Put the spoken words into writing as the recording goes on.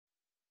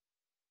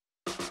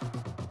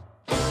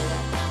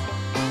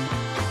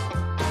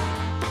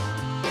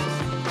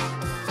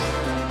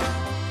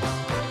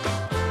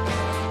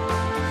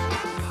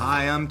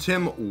Hi, I'm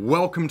Tim.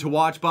 Welcome to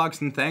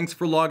Watchbox and thanks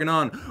for logging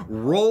on.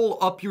 Roll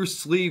up your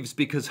sleeves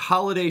because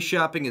holiday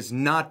shopping is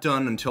not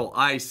done until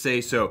I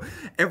say so.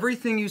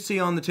 Everything you see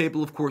on the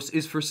table, of course,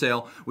 is for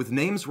sale with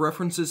names,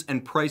 references,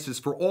 and prices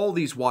for all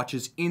these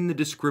watches in the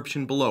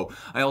description below.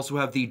 I also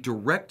have the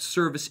direct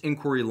service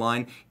inquiry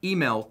line,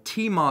 email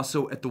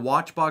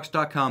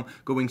tmosso@thewatchbox.com,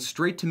 going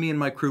straight to me and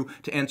my crew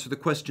to answer the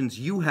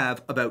questions you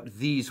have about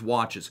these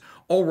watches.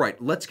 All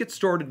right, let's get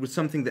started with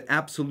something that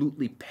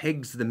absolutely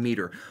pegs the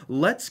meter.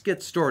 Let's get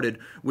started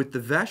with the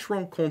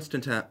Vacheron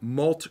Constantin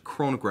Malte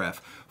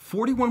chronograph.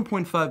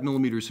 41.5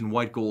 millimeters in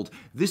white gold.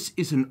 This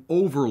is an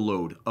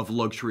overload of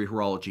luxury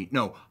horology.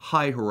 No,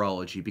 high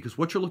horology, because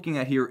what you're looking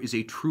at here is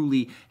a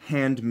truly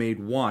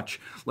handmade watch.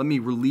 Let me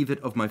relieve it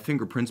of my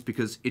fingerprints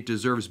because it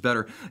deserves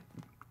better.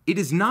 It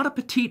is not a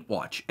petite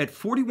watch. At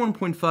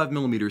 41.5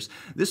 millimeters,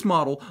 this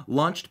model,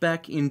 launched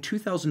back in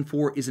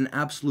 2004, is an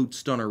absolute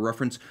stunner.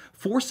 Reference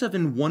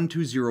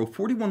 47120,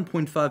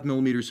 41.5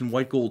 millimeters in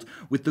white gold,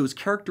 with those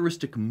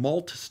characteristic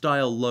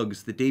Malte-style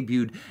lugs that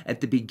debuted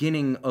at the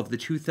beginning of the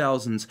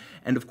 2000s.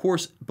 And of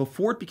course,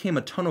 before it became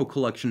a tonneau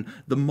collection,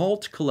 the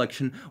Malte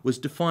collection was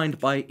defined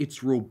by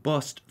its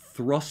robust,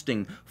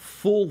 thrusting,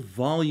 full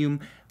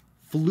volume,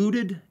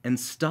 fluted and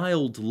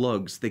styled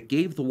lugs that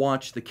gave the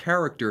watch the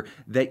character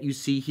that you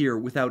see here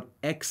without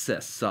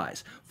excess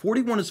size.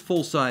 41 is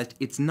full-sized,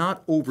 it's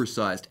not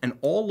oversized, and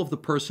all of the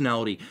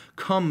personality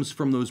comes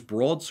from those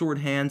broadsword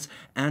hands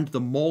and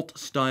the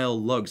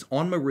Malte-style lugs.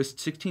 On my wrist,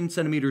 16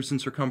 centimeters in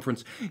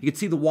circumference, you can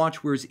see the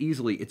watch wears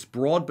easily. It's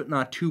broad but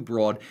not too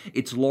broad,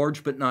 it's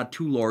large but not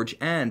too large,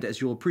 and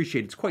as you'll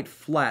appreciate, it's quite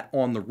flat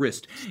on the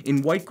wrist.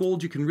 In white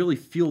gold, you can really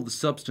feel the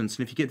substance,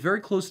 and if you get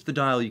very close to the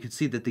dial, you can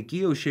see that the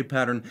guillot shape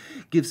pattern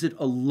gives it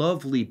a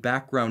lovely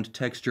background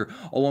texture,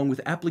 along with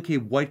appliqué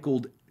white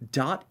gold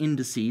dot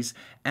indices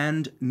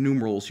and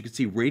numerals. You can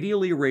see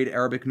radially arrayed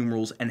Arabic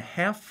numerals and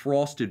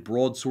half-frosted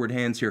broadsword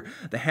hands here.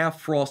 The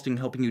half-frosting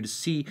helping you to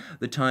see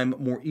the time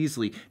more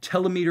easily.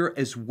 Telemeter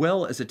as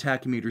well as a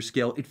tachymeter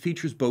scale. It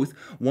features both,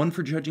 one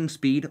for judging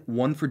speed,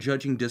 one for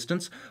judging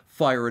distance.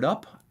 Fire it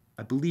up.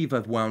 I believe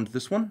I've wound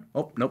this one.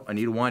 Oh, nope, I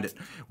need to wind it.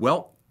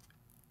 Well,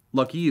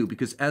 lucky you,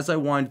 because as I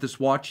wind this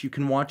watch, you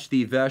can watch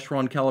the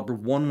Vacheron caliber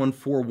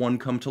 1141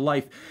 come to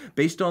life.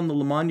 Based on the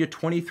Lemania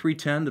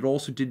 2310 that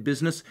also did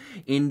business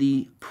in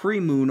the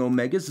pre-Moon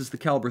Omegas as the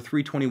caliber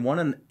 321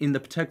 and in the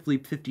Patek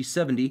Philippe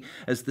 5070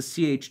 as the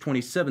CH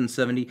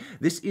 2770,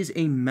 this is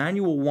a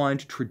manual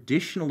wind,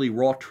 traditionally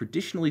wrought,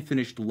 traditionally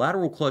finished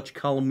lateral clutch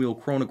column wheel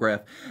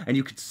chronograph, and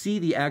you can see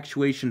the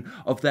actuation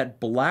of that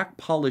black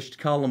polished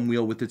column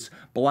wheel with its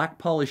black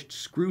polished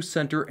screw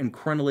center and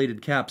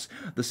crenellated caps,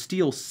 the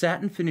steel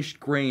satin finish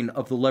grain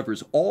of the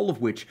levers, all of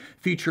which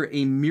feature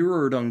a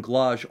mirrored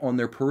anglage on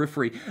their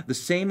periphery, the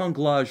same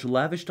anglage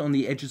lavished on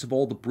the edges of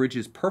all the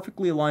bridges,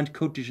 perfectly aligned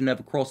Côte de Genève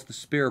across the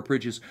spare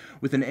bridges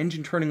with an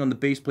engine turning on the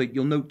base plate.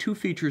 You'll note two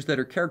features that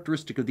are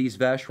characteristic of these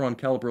Vacheron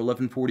caliber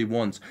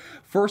 1141s.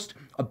 First,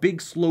 a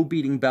big slow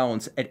beating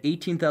balance at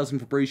 18,000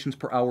 vibrations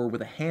per hour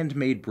with a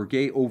handmade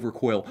Breguet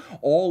overcoil.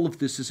 All of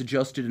this is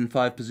adjusted in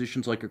 5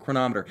 positions like a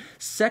chronometer.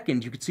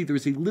 Second, you can see there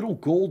is a little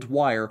gold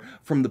wire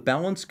from the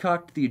balance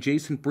cock to the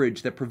adjacent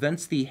bridge that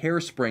prevents the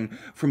hairspring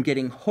from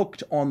getting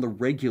hooked on the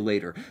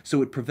regulator.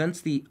 So it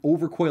prevents the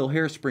overcoil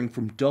hairspring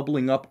from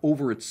doubling up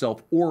over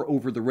itself or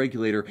over the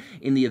regulator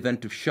in the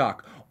event of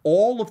shock.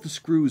 All of the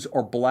screws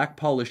are black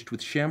polished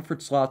with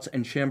chamfered slots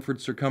and chamfered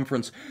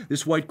circumference.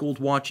 This white gold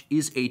watch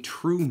is a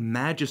true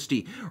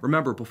majesty.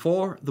 Remember,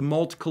 before the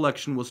Malte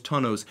collection was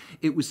tonneaus,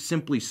 it was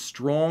simply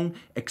strong,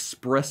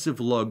 expressive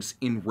lugs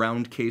in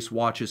round case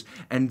watches,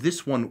 and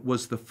this one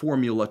was the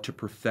formula to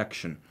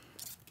perfection.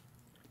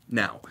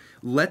 Now,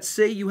 let's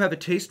say you have a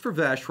taste for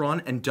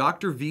Vacheron, and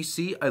Dr.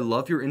 VC, I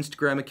love your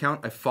Instagram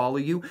account, I follow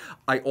you,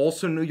 I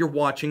also know you're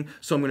watching,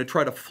 so I'm going to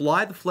try to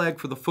fly the flag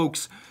for the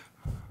folks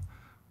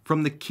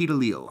from the Quai de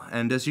Lille.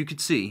 And as you can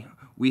see,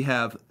 we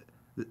have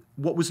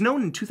what was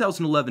known in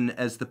 2011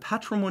 as the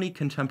Patrimoine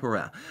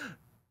Contemporain.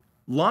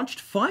 Launched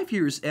 5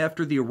 years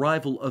after the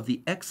arrival of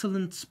the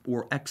Excellence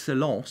or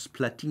Excellence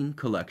Platine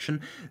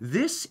collection,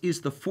 this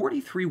is the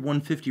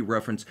 43150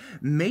 reference,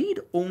 made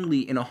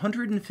only in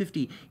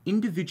 150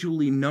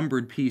 individually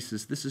numbered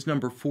pieces. This is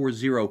number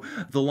 40.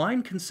 The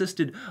line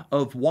consisted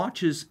of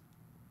watches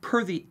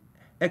per the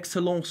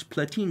Excellence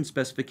Platine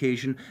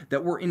specification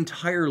that were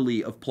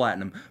entirely of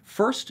platinum.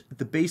 First,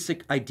 the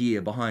basic idea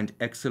behind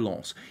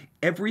Excellence.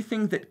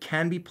 Everything that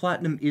can be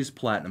platinum is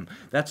platinum.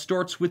 That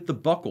starts with the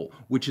buckle,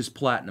 which is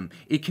platinum.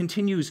 It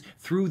continues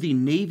through the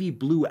navy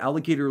blue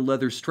alligator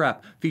leather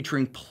strap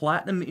featuring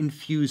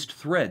platinum-infused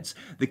threads.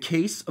 The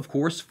case, of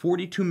course,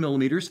 42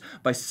 millimeters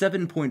by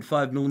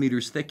 7.5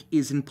 millimeters thick,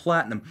 is in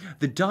platinum.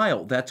 The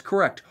dial, that's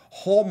correct,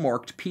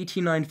 hallmarked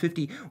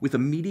PT950 with a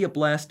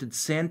media-blasted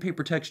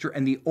sandpaper texture,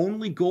 and the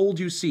only gold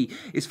you see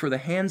is for the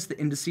hands, the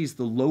indices,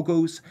 the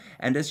logos,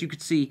 and as you can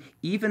see,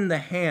 even the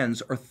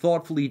hands are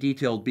thoughtfully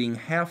detailed, being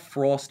half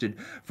frosted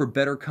for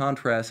better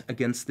contrast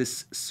against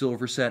this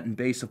silver satin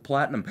base of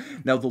platinum.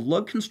 Now, the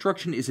lug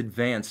construction is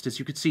advanced. As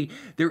you can see,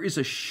 there is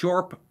a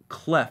sharp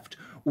cleft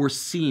or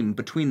seam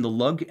between the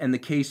lug and the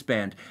case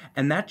band,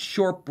 and that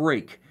sharp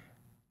break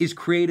is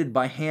created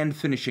by hand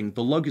finishing.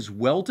 The lug is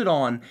welded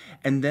on,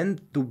 and then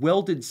the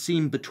welded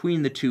seam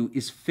between the two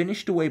is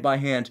finished away by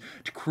hand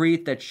to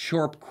create that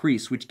sharp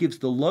crease, which gives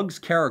the lug's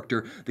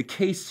character, the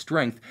case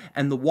strength,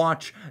 and the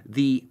watch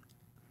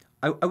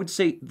I would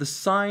say the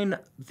sign,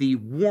 the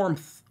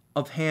warmth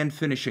of hand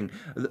finishing,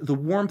 the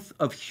warmth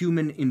of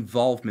human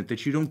involvement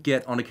that you don't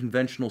get on a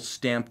conventional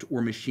stamped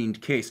or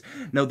machined case.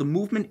 Now, the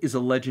movement is a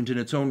legend in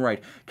its own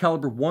right.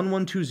 Caliber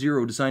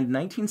 1120, designed in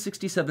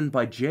 1967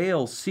 by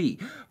JLC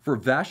for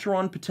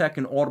Vacheron, Patek,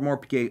 and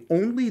Audemars Piguet.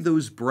 Only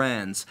those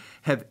brands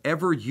have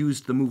ever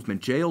used the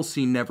movement.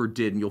 JLC never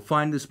did, and you'll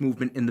find this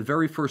movement in the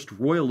very first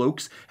Royal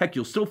Oaks. Heck,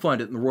 you'll still find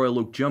it in the Royal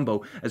Oak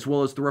Jumbo, as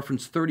well as the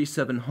reference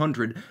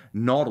 3700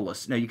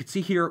 Nautilus. Now, you can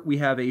see here we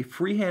have a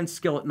freehand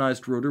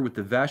skeletonized rotor with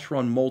the Vacheron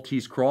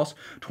Maltese cross,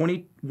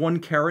 21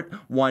 karat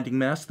winding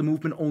mass, the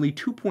movement only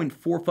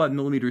 2.45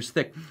 millimeters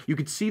thick. You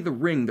can see the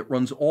ring that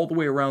runs all the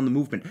way around the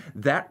movement.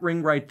 That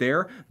ring right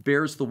there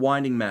bears the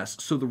winding mass,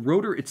 so the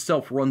rotor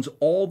itself runs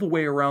all the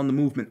way around the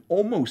movement,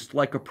 almost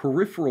like a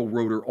peripheral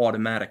rotor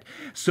automatic,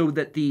 so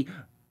that the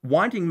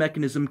winding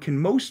mechanism can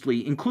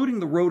mostly, including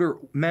the rotor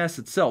mass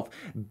itself,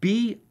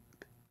 be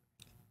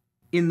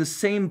in the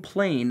same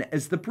plane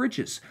as the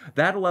bridges.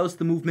 That allows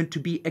the movement to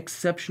be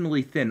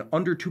exceptionally thin,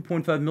 under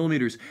 2.5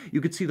 millimeters.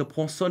 You could see the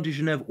Poisson de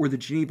Genève or the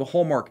Geneva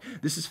hallmark.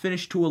 This is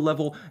finished to a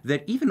level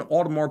that even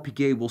Audemars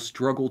Piguet will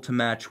struggle to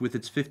match with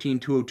its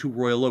 15202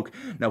 Royal Oak.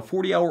 Now,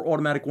 40-hour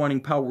automatic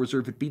winding power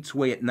reserve, it beats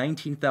away at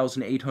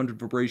 19,800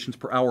 vibrations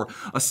per hour,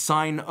 a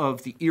sign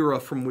of the era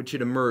from which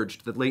it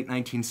emerged, the late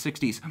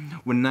 1960s,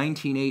 when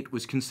 19.8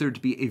 was considered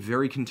to be a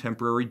very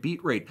contemporary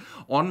beat rate.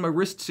 On my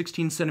wrist,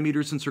 16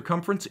 centimeters in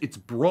circumference, it's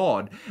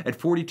broad at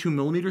 42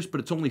 millimeters,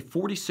 but it's only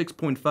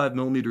 46.5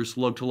 millimeters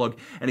lug to lug,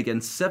 and again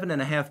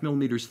 7.5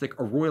 millimeters thick.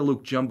 A Royal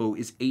Oak Jumbo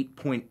is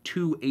 8.2,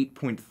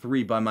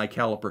 8.3 by my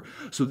caliper.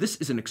 So this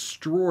is an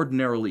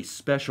extraordinarily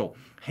special,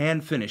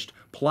 hand-finished,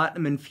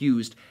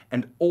 platinum-infused,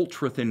 and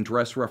ultra-thin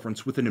dress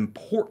reference with an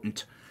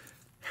important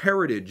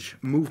heritage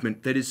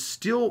movement that is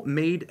still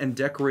made and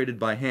decorated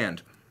by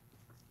hand.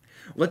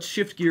 Let's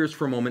shift gears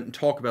for a moment and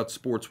talk about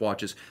sports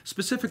watches.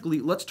 Specifically,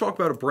 let's talk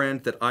about a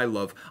brand that I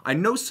love. I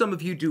know some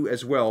of you do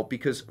as well,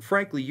 because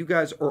frankly, you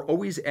guys are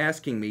always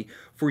asking me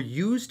for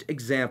used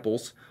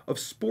examples of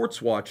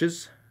sports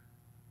watches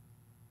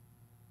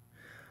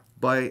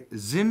by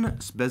Sinn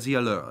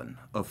Spezialeren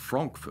of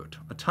Frankfurt,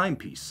 a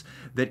timepiece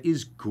that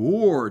is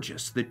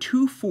gorgeous. The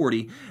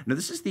 240, now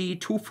this is the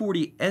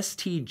 240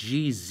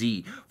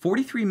 STGZ,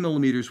 43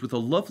 millimeters with a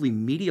lovely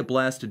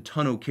media-blasted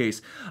tonneau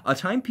case, a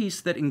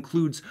timepiece that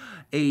includes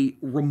a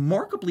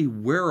remarkably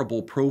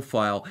wearable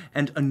profile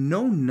and a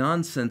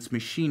no-nonsense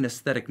machine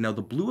aesthetic. Now,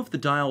 the blue of the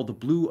dial, the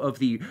blue of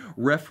the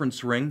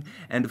reference ring,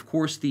 and of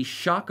course the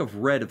shock of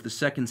red of the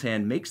seconds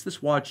hand makes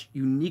this watch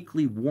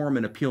uniquely warm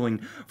and appealing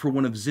for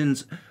one of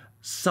Sinn's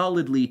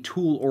solidly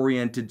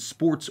tool-oriented,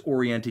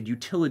 sports-oriented,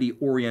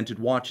 utility-oriented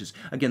watches.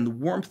 Again, the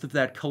warmth of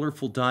that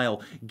colorful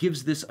dial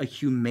gives this a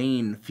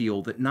humane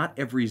feel that not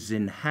every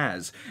Sinn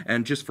has.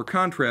 And just for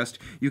contrast,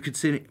 you could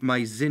see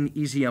my Sinn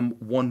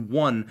EasyM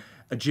 11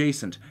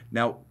 adjacent.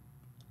 Now,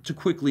 to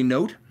quickly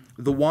note,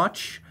 the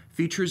watch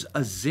features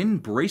a Sinn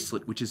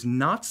bracelet, which is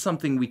not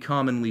something we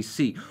commonly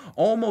see.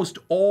 Almost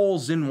all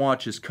Sinn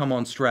watches come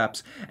on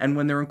straps, and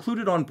when they're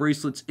included on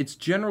bracelets, it's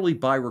generally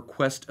by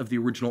request of the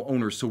original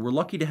owner, so we're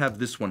lucky to have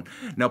this one.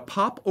 Now,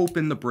 pop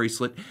open the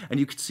bracelet, and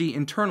you can see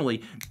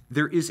internally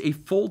there is a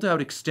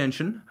fold-out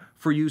extension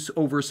for use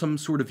over some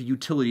sort of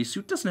utility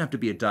suit. It doesn't have to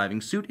be a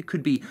diving suit. It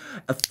could be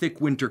a thick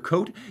winter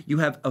coat. You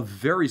have a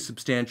very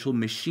substantial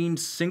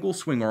machined single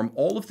swing arm,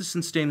 all of this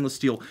in stainless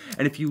steel.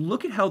 And if you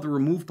look at how the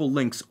removable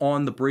links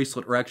on the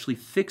bracelet are actually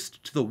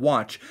fixed to the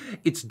watch,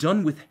 it's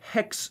done with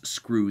hex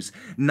screws,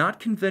 not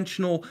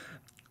conventional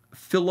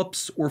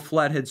Phillips or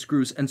flathead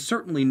screws, and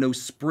certainly no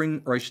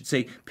spring, or I should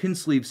say pin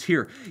sleeves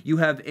here. You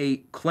have a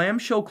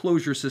clamshell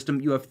closure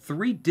system. You have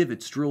 3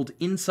 divots drilled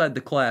inside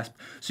the clasp,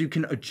 so you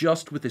can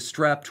adjust with a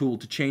strap tool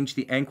to change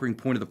the anchoring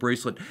point of the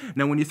bracelet.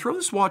 Now, when you throw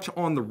this watch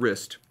on the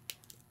wrist,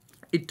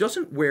 it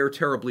doesn't wear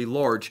terribly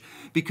large,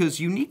 because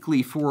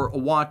uniquely for a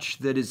watch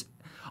that is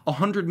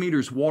 100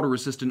 meters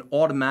water-resistant,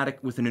 automatic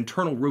with an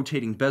internal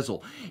rotating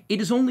bezel, it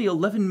is only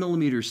 11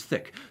 millimeters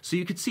thick. So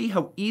you can see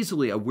how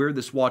easily I wear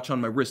this watch on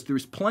my wrist.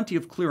 There's plenty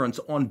of clearance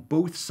on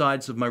both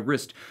sides of my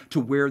wrist to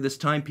wear this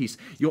timepiece.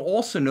 You'll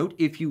also note,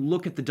 if you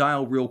look at the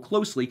dial real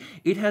closely,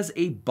 it has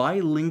a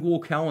bilingual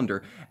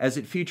calendar, as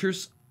it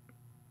features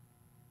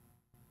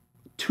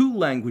 2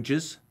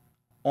 languages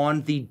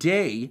on the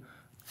day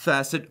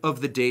facet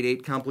of the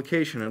date-date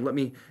complication. And let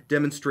me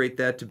demonstrate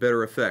that to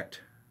better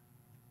effect.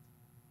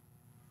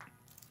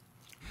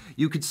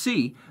 You could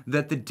see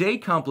that the day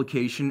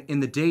complication in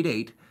the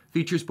date-date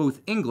features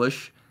both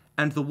English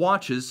and the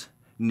watch's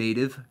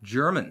native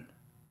German.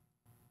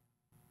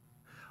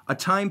 A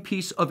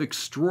timepiece of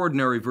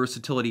extraordinary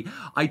versatility.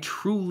 I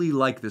truly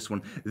like this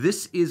one.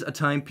 This is a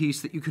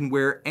timepiece that you can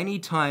wear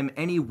anytime,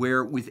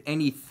 anywhere, with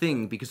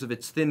anything because of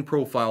its thin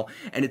profile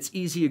and its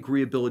easy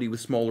agreeability with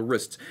smaller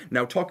wrists.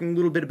 Now, talking a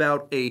little bit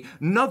about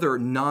another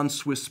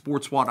non-Swiss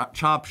sports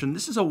watch option,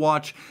 this is a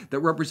watch that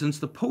represents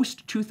the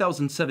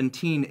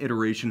post-2017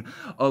 iteration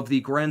of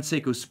the Grand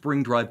Seiko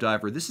Spring Drive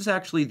Diver. This is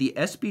actually the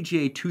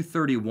SBGA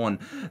 231.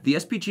 The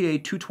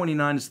SBGA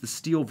 229 is the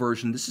steel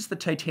version. This is the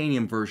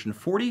titanium version,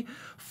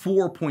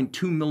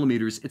 44.2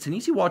 millimeters. It's an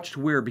easy watch to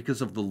wear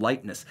because of the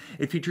lightness.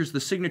 It features the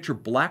signature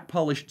black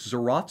polished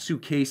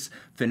Zaratsu case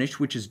finish,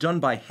 which is done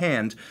by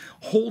hand,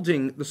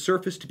 holding the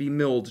surface to be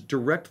milled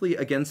directly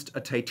against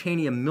a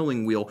titanium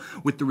milling wheel,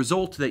 with the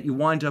result that you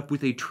wind up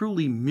with a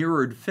truly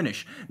mirrored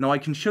finish. Now, I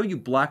can show you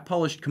black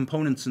polished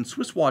components in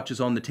Swiss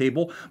watches on the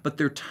table, but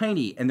they're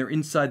tiny and they're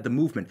inside the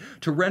movement.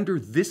 To render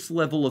this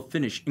level of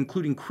finish,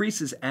 including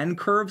creases and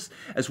curves,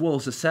 as well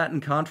as a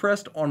satin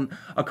contrast on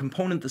a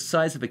component the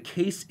size of a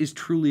case, is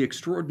truly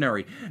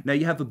extraordinary. Now,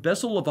 you have a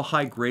bezel of a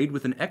high grade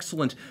with an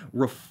excellent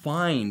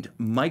refined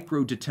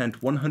micro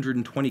detent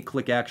 120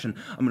 click action.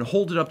 I'm going to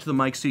hold it up to the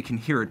mic so you can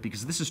hear it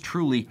because this is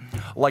truly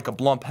like a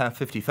Blancpain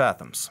 50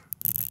 Fathoms.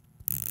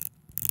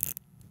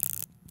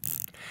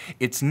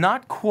 It's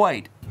not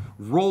quite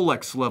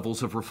Rolex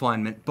levels of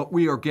refinement, but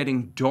we are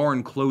getting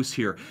darn close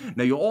here.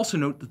 Now, you'll also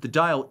note that the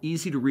dial,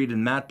 easy to read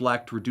in matte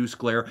black to reduce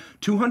glare,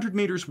 200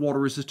 meters water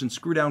resistant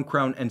screw down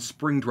crown and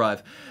spring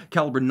drive.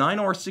 Caliber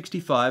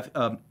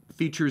 9R65,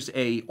 features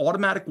a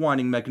automatic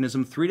winding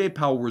mechanism, 3-day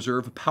power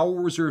reserve, a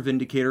power reserve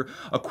indicator,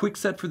 a quick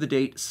set for the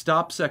date,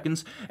 stop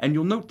seconds, and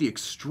you'll note the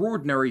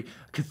extraordinary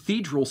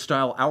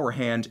cathedral-style hour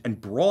hand and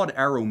broad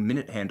arrow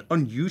minute hand.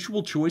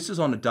 Unusual choices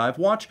on a dive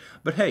watch,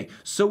 but hey,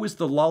 so is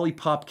the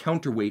lollipop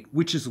counterweight,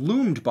 which is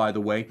loomed, by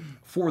the way,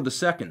 for the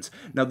seconds.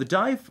 Now, the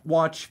dive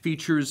watch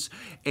features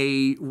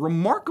a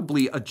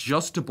remarkably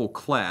adjustable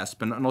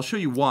clasp, and I'll show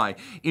you why.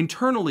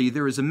 Internally,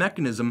 there is a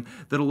mechanism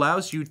that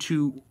allows you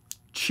to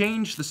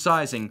change the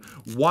sizing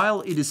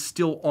while it is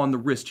still on the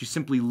wrist. You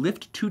simply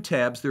lift two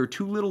tabs. There are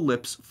two little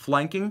lips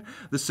flanking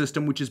the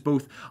system, which is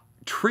both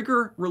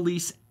trigger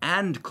release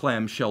and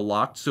clamshell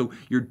locked, so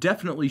you're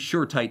definitely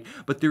sure tight,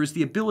 but there is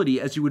the ability,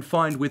 as you would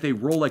find with a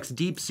Rolex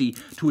Deep Sea,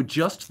 to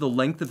adjust the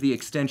length of the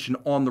extension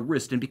on the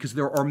wrist. And because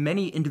there are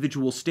many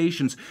individual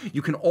stations,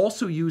 you can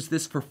also use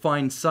this for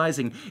fine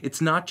sizing. It's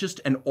not just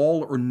an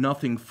all or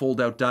nothing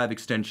fold-out dive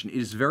extension. It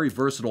is very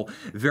versatile,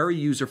 very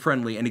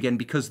user-friendly, and again,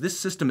 because this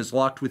system is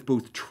locked with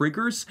both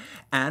triggers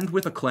and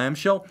with a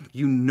clamshell,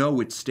 you know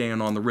it's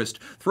staying on the wrist.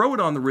 Throw it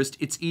on the wrist,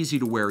 it's easy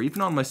to wear.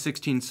 Even on my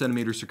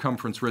 16-centimeter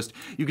circumference wrist,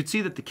 you can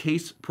see that the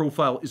case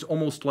profile is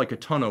almost like a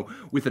tonneau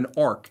with an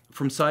arc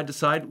from side to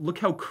side. Look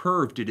how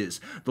curved it is.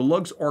 The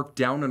lugs arc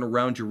down and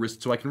around your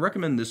wrist, so I can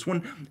recommend this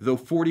one, though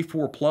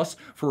 44 plus,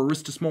 for a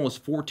wrist as small as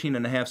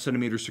 14.5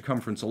 centimeters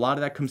circumference. A lot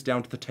of that comes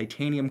down to the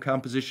titanium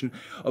composition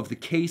of the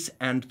case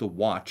and the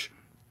watch.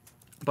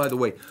 By the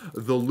way,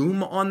 the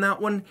lume on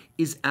that one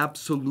is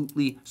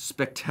absolutely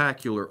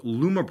spectacular.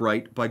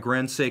 Lumabrite by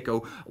Grand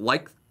Seiko,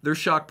 like their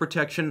shock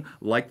protection,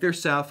 like their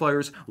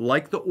sapphires,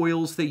 like the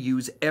oils they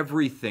use,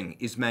 everything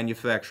is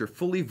manufactured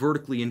fully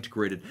vertically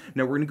integrated.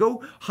 Now, we're going to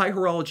go high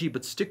horology,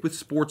 but stick with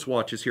sports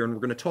watches here, and we're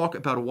going to talk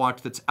about a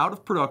watch that's out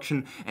of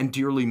production and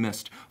dearly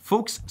missed.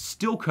 Folks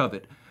still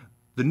covet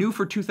the new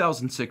for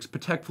 2006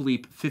 Patek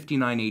Philippe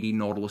 5980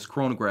 Nautilus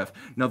Chronograph.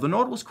 Now, the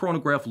Nautilus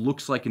Chronograph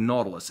looks like a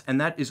Nautilus,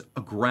 and that is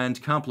a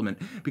grand compliment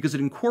because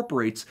it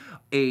incorporates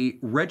a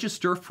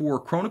register for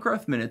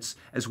chronograph minutes,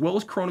 as well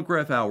as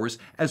chronograph hours,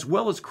 as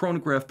well as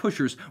chronograph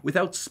pushers,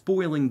 without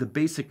spoiling the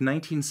basic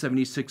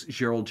 1976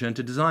 Gerald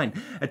Genta design.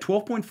 At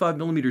 12.5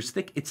 millimeters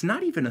thick, it's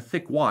not even a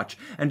thick watch,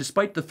 and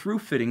despite the through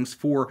fittings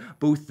for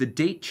both the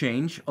date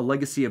change, a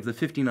legacy of the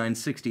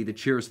 5960 that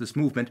shares this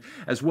movement,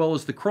 as well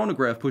as the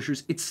chronograph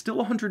pushers, it's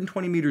still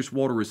 120 meters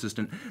water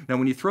resistant. Now,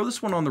 when you throw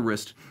this one on the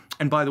wrist,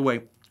 and by the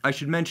way, I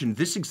should mention,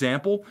 this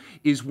example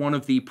is one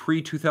of the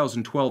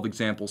pre-2012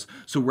 examples.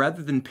 So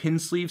rather than pin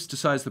sleeves to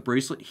size the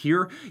bracelet,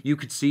 here you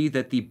could see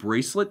that the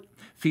bracelet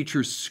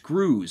features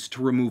screws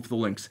to remove the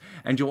links.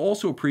 And you'll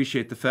also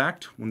appreciate the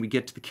fact, when we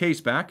get to the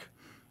case back,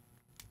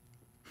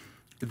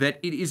 that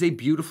it is a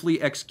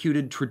beautifully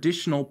executed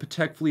traditional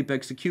Patek Philippe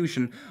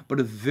execution, but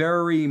a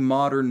very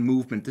modern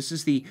movement. This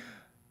is the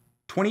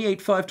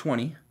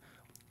 28520.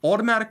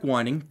 Automatic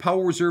winding,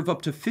 power reserve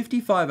up to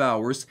 55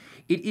 hours.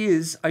 It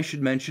is, I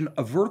should mention,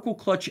 a vertical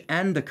clutch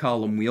and a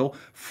column wheel,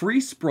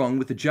 free sprung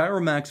with a gyro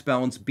max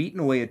balance beaten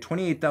away at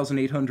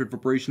 28,800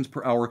 vibrations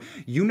per hour,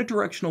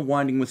 unidirectional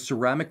winding with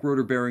ceramic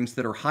rotor bearings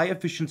that are high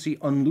efficiency,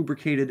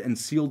 unlubricated, and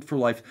sealed for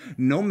life.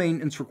 No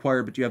maintenance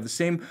required, but you have the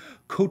same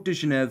Côte de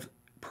Genève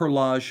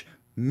perlage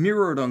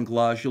mirrored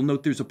anglage. You'll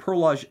note there's a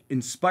perlage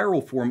in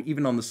spiral form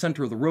even on the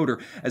center of the rotor,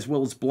 as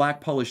well as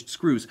black polished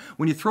screws.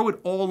 When you throw it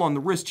all on the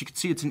wrist, you can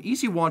see it's an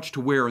easy watch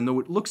to wear, and though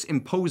it looks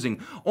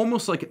imposing,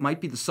 almost like it might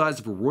be the size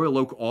of a Royal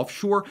Oak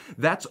offshore,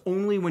 that's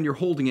only when you're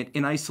holding it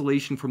in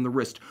isolation from the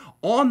wrist.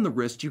 On the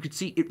wrist, you can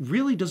see it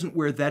really doesn't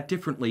wear that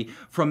differently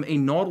from a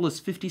Nautilus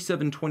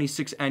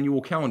 5726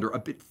 annual calendar. A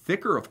bit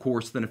thicker, of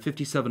course, than a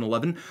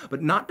 5711,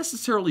 but not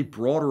necessarily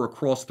broader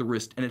across the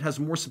wrist, and it has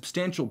a more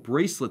substantial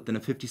bracelet than a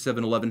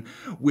 5711,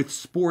 with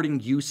sporting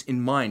use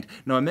in mind.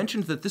 Now, I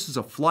mentioned that this is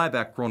a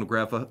flyback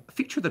chronograph, a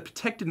feature that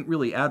Patek didn't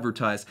really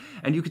advertise,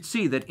 and you could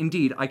see that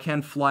indeed I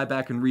can fly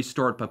back and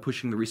restart by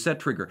pushing the reset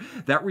trigger.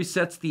 That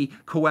resets the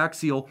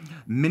coaxial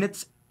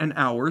minutes and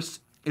hours.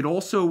 It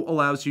also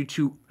allows you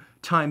to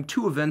time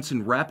 2 events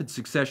in rapid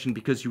succession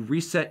because you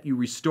reset, you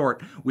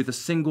restart with a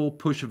single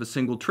push of a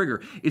single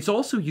trigger. It's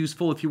also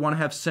useful if you want to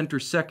have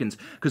center seconds,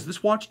 because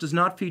this watch does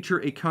not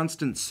feature a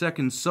constant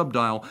second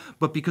subdial,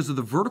 but because of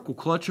the vertical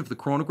clutch of the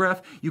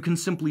chronograph, you can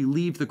simply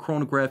leave the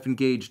chronograph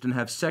engaged and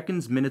have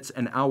seconds, minutes,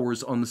 and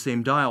hours on the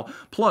same dial.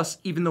 Plus,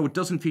 even though it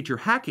doesn't feature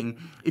hacking,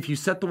 if you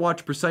set the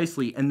watch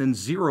precisely and then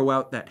zero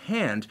out that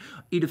hand,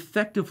 it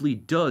effectively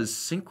does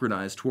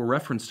synchronize to a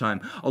reference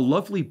time. A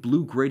lovely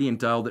blue gradient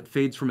dial that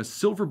fades from a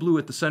silver blue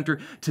at the center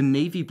to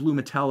navy blue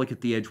metallic at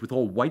the edge with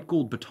all white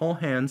gold baton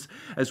hands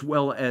as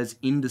well as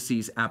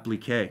indices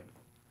applique.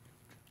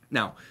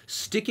 Now,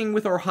 sticking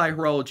with our high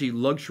horology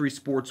luxury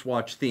sports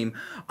watch theme,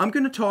 I'm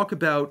going to talk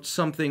about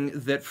something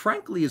that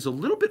frankly is a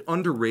little bit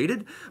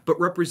underrated but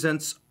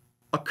represents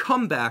a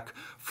comeback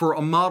for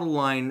a model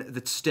line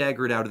that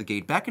staggered out of the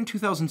gate. Back in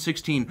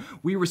 2016,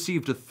 we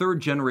received a 3rd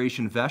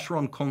generation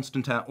Vacheron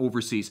Constantin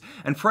Overseas,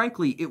 and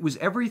frankly, it was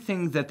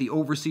everything that the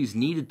Overseas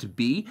needed to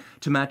be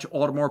to match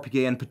Audemars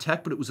Piguet and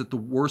Patek, but it was at the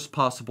worst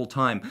possible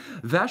time.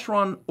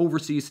 Vacheron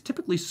Overseas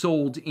typically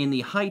sold in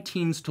the high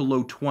teens to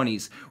low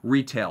 20s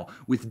retail,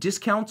 with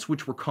discounts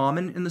which were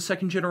common in the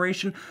 2nd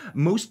generation.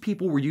 Most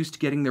people were used to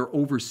getting their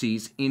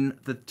Overseas in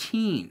the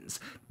teens,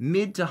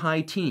 mid to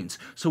high teens.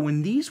 So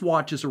when these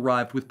watches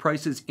arrived with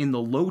prices in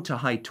the low to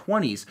high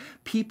 20s,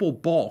 people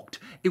balked.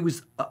 It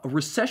was a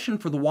recession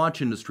for the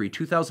watch industry,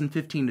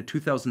 2015 to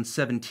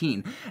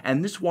 2017,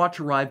 and this watch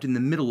arrived in the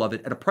middle of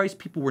it at a price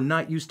people were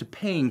not used to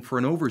paying for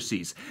an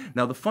Overseas.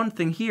 Now, the fun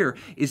thing here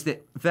is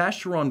that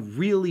Vacheron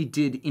really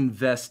did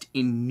invest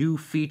in new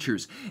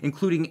features,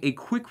 including a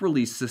quick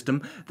release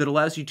system that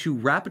allows you to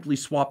rapidly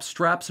swap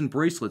straps and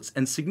bracelets,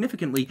 and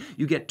significantly,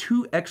 you get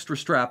 2 extra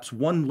straps,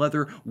 1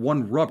 leather,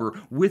 1 rubber,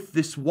 with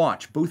this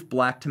watch, both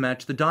black to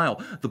match the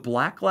dial. The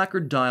black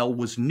lacquered dial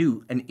was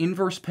new, an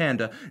inverse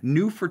panda,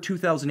 new for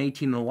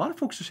 2018, and a lot of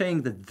folks are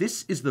saying that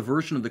this is the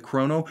version of the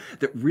chrono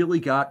that really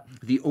got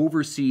the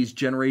Overseas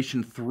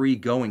Generation 3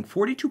 going.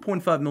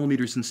 42.5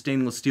 millimeters in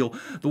stainless steel.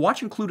 The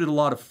watch included a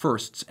lot of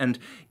firsts, and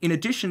in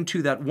addition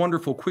to that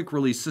wonderful quick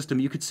release system,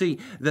 you could see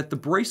that the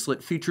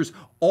bracelet features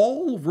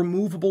all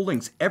removable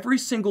links. Every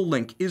single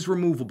link is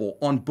removable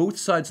on both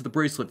sides of the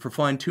bracelet for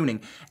fine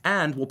tuning,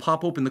 and we'll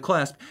pop open the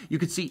clasp. You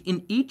can see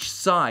in each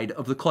side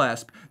of the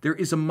clasp there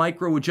is a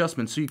micro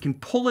adjustment, so you can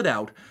pull it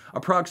out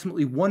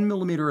approximately 1.5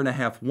 millimeters,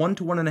 1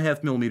 to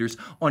 1.5 millimeters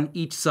on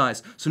each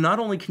size. So not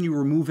only can you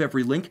remove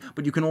every link,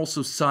 but you can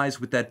also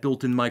size with that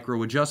built-in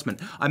micro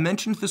adjustment. I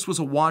mentioned this was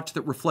a watch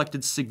that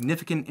reflected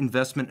significant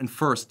investment and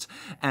firsts,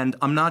 and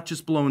I'm not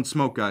just blowing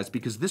smoke, guys,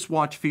 because this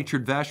watch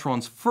featured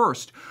Vacheron's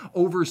first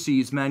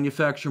Overseas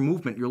manufacture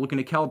movement. You're looking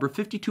at caliber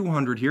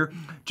 5200 here,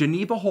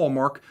 Geneva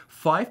hallmark,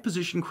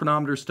 5-position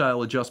chronometer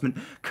style adjustment,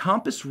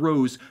 compass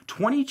rose,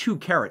 22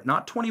 karat,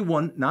 not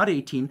 21, not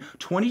 18,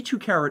 22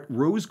 karat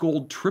rose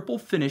gold triple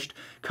finished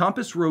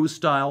compass rose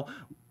style,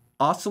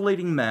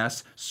 oscillating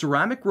mass,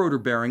 ceramic rotor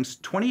bearings,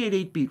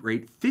 28.8 beat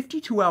rate,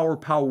 52-hour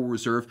power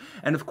reserve,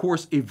 and of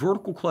course a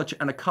vertical clutch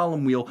and a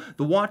column wheel.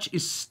 The watch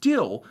is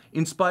still,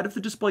 in spite of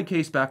the display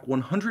case back,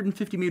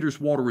 150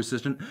 meters water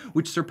resistant,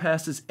 which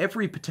surpasses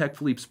every Patek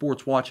Philippe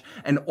sports watch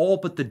and all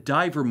but the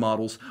diver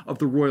models of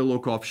the Royal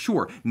Oak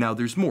offshore. Now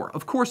there's more.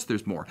 Of course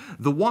there's more.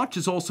 The watch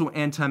is also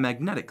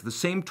anti-magnetic, the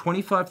same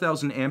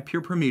 25,000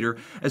 ampere per meter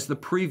as the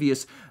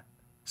previous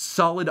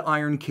solid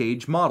iron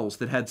cage models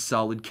that had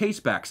solid case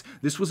backs.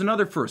 This was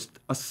another first,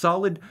 a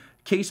solid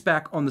case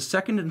back on the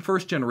 2nd and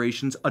 1st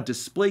generations, a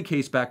display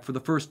case back for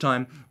the first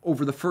time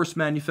over the first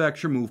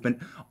manufacture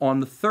movement on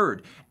the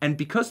 3rd. And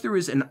because there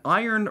is an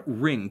iron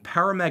ring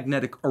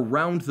paramagnetic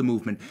around the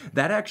movement,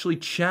 that actually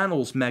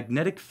channels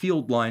magnetic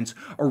field lines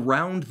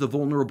around the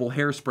vulnerable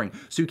hairspring.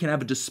 So you can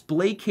have a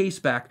display case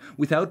back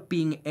without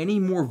being any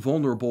more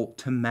vulnerable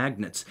to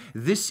magnets.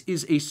 This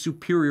is a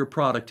superior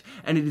product,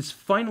 and it is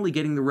finally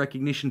getting the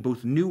recognition,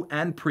 both new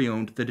and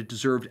pre-owned, that it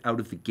deserved out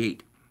of the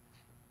gate.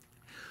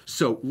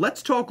 So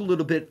let's talk a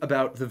little bit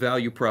about the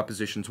value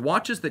propositions,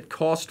 watches that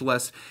cost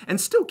less and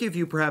still give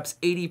you perhaps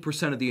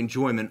 80% of the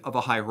enjoyment of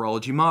a high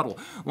horology model.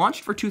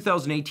 Launched for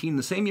 2018,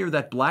 the same year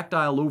that black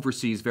dial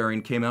Overseas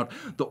variant came out,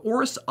 the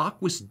Oris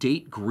Aquis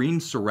date green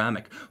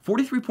ceramic,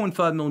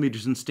 43.5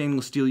 millimeters in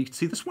stainless steel. You can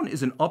see this one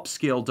is an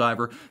upscale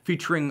diver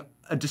featuring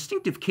a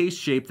distinctive case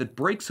shape that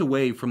breaks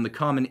away from the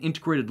common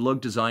integrated lug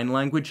design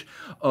language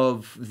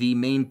of the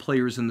main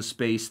players in the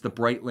space, the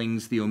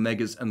Breitlings, the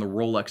Omegas, and the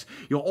Rolex.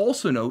 You'll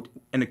also note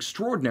an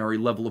extraordinary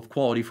level of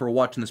quality for a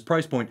watch in this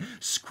price point: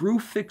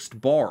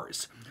 screw-fixed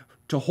bars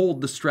to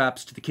hold the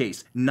straps to the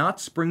case, not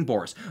spring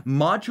bars.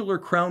 Modular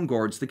crown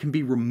guards that can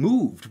be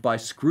removed by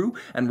screw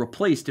and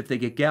replaced if they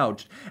get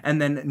gouged.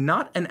 And then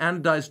not an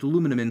anodized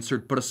aluminum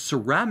insert, but a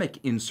ceramic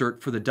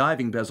insert for the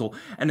diving bezel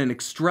and an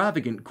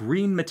extravagant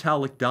green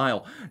metallic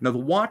dial. Now the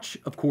watch,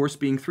 of course,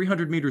 being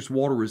 300 meters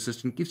water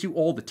resistant, gives you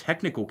all the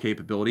technical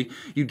capability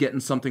you'd get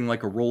in something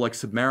like a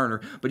Rolex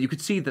Submariner, but you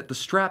could see that the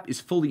strap is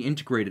fully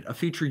integrated, a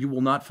feature you will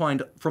not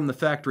find from the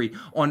factory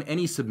on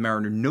any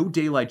Submariner. No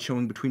daylight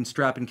showing between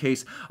strap and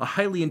case,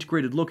 a highly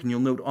integrated look, and you'll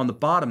note on the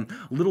bottom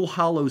little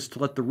hollows to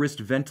let the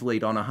wrist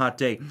ventilate on a hot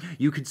day.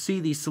 You could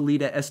see the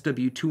Sellita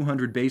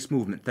SW200 base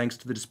movement thanks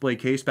to the display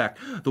case back.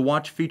 The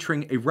watch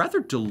featuring a rather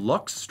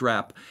deluxe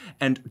strap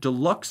and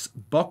deluxe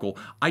buckle.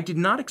 I did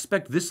not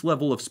expect this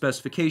level of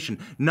specification.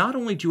 Not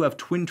only do you have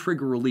twin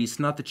trigger release,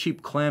 not the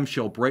cheap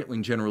clamshell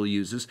Breitling generally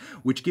uses,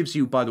 which gives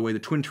you, by the way, the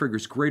twin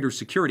triggers greater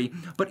security,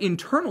 but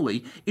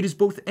internally it is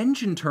both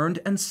engine turned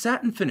and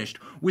satin finished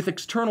with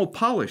external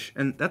polish,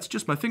 and that's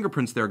just my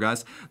fingerprints there,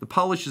 guys. The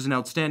polish is in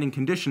outstanding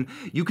condition.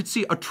 You could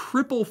see a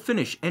triple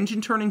finish,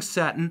 engine turning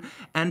satin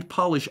and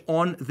polish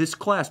on this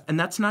clasp, and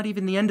that's not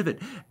even the end of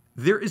it.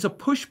 There is a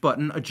push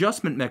button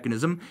adjustment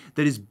mechanism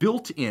that is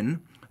built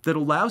in that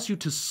allows you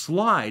to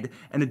slide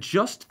and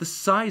adjust the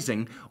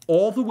sizing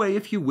all the way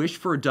if you wish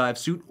for a dive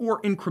suit,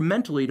 or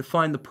incrementally to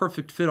find the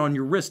perfect fit on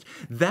your wrist.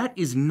 That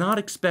is not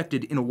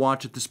expected in a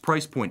watch at this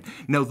price point.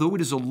 Now, though it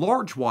is a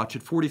large watch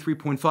at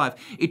 43.5,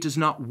 it does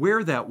not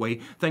wear that way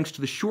thanks to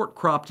the short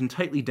cropped and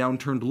tightly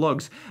downturned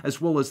lugs, as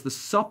well as the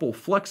supple,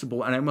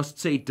 flexible, and I must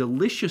say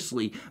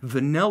deliciously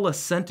vanilla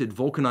scented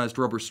vulcanized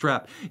rubber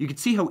strap. You can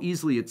see how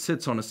easily it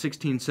sits on a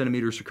 16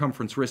 centimeter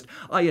circumference wrist.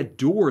 I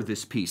adore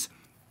this piece.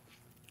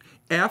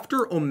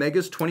 After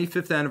Omega's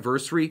 25th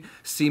anniversary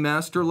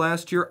Seamaster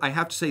last year, I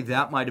have to say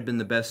that might have been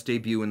the best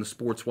debut in the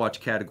sports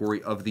watch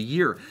category of the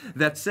year.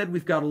 That said,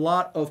 we've got a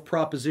lot of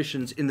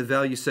propositions in the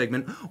value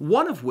segment,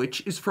 one of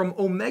which is from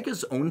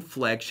Omega's own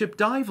flagship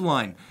dive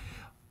line.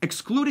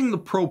 Excluding the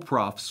Pro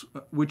Profs,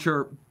 which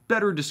are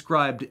better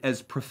described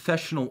as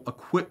professional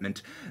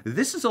equipment,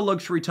 this is a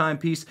luxury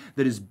timepiece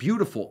that is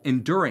beautiful,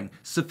 enduring,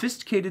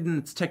 sophisticated in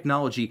its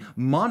technology,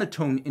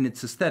 monotone in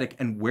its aesthetic,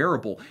 and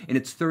wearable in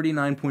its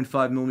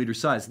 39.5mm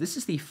size. This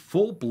is the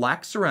full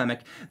black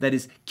ceramic that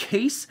is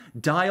case,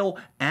 dial,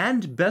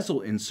 and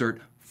bezel insert,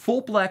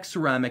 full black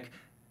ceramic,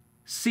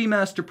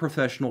 Seamaster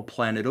Professional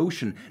Planet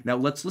Ocean. Now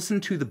let's listen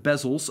to the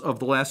bezels of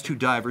the last two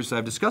divers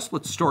I've discussed.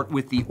 Let's start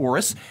with the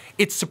Oris.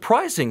 It's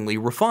surprisingly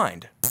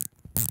refined.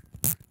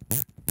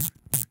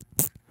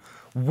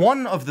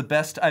 One of the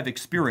best I've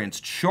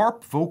experienced,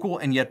 sharp, vocal,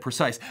 and yet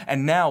precise.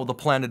 And now the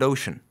Planet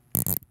Ocean.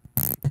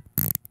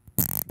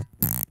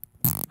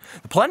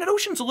 The Planet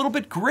Ocean's a little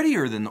bit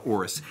grittier than the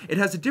Oris. It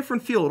has a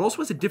different feel. It also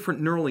has a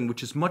different knurling,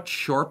 which is much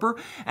sharper,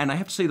 and I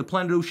have to say the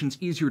Planet Ocean's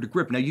easier to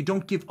grip. Now, you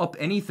don't give up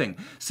anything.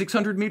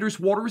 600 meters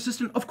water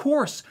resistant? Of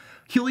course.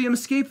 Helium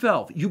escape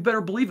valve. You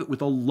better believe it,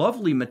 with a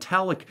lovely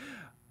metallic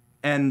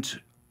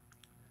and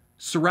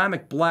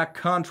ceramic black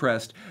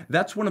contrast.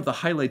 That's one of the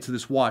highlights of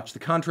this watch, the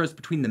contrast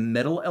between the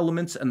metal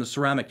elements and the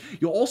ceramic.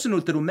 You'll also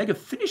note that Omega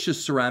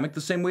finishes ceramic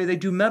the same way they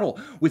do metal,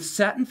 with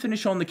satin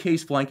finish on the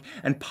case flank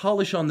and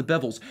polish on the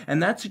bevels,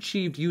 and that's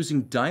achieved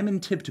using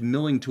diamond-tipped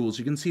milling tools.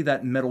 You can see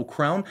that metal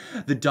crown.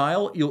 The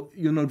dial, you'll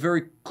note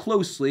very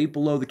closely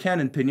below the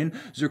cannon pinion,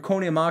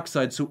 zirconium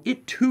oxide, so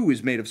it too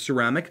is made of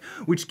ceramic,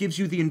 which gives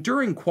you the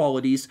enduring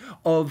qualities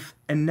of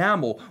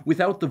enamel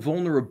without the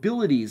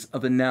vulnerabilities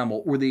of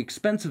enamel or the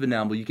expense of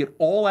enamel. You get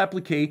all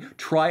applique,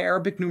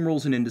 tri-Arabic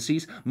numerals and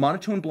indices,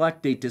 monotone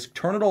black date disc,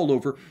 turn it all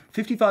over,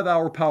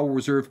 55-hour power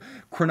reserve,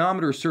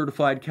 chronometer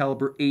certified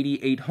caliber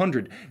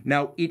 8800.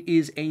 Now, it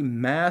is a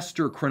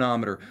master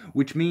chronometer,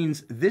 which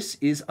means this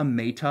is a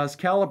Métas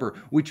caliber,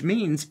 which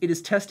means it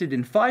is tested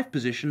in 5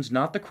 positions,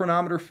 not the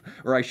chronometer,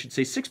 or I should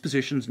say 6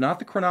 positions, not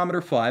the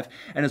chronometer 5,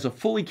 and as a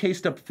fully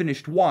cased up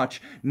finished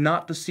watch,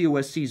 not the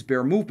COSC's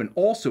bare movement.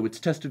 Also, it's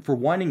tested for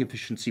winding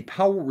efficiency,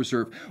 power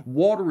reserve,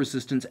 water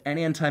resistance, and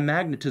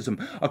anti-magnetism.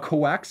 A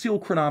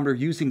coaxial chronometer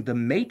using the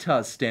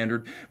Métas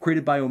standard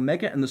created by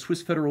Omega and the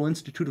Swiss Federal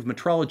Institute of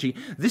Metrology.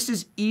 This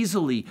is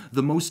easily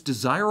the most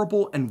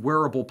desirable and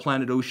wearable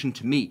Planet Ocean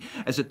to me,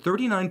 as at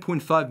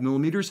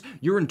 39.5mm,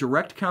 you're in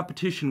direct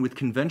competition with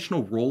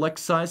conventional Rolex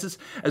sizes,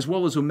 as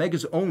well as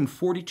Omega's own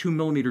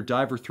 42mm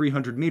diver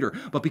 300-meter.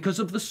 But because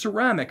of the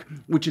ceramic,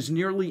 which is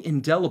nearly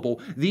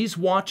indelible, these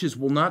watches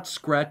will not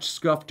scratch,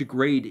 scuff,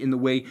 degrade in the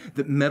way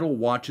that metal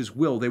watches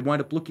will. They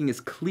wind up looking as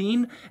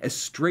clean, as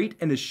straight,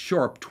 and as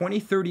sharp 20,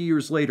 30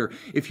 years later.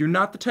 If you're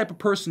not the type of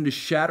person to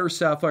shatter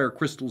sapphire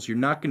crystals, you're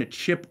not going to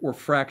chip or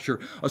fracture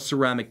a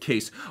ceramic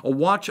case. A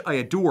watch I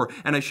adore,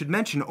 and I should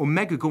mention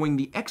Omega going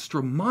the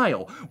extra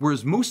mile,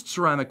 whereas most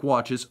ceramic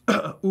watches,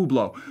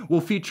 Hublot,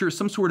 will feature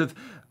some sort of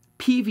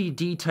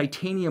PVD,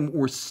 titanium,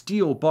 or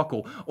steel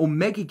buckle.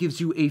 Omega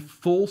gives you a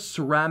full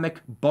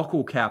ceramic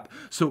buckle cap.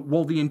 So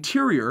while the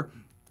interior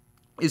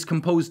is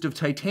composed of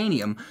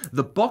titanium,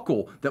 the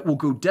buckle that will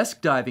go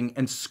desk diving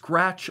and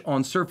scratch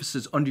on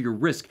surfaces under your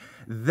wrist,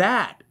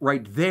 that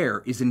right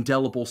there is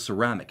indelible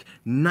ceramic.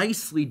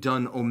 Nicely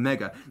done,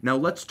 Omega. Now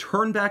let's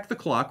turn back the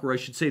clock, or I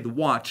should say the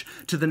watch,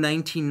 to the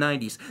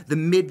 1990s, the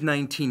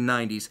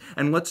mid-1990s,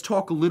 and let's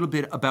talk a little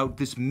bit about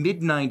this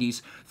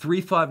mid-90s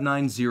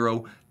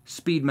 3590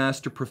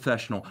 Speedmaster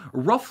Professional.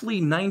 Roughly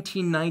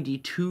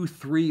 1992,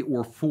 3,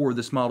 or 4,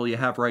 this model you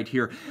have right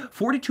here.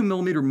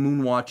 42mm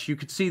Moonwatch. You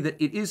could see that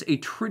it is a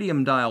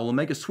tritium dial.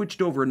 Omega switched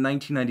over in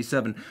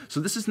 1997, so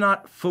this is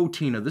not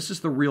Fotina. This is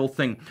the real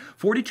thing.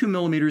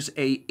 42mm,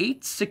 a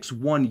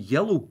 861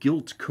 yellow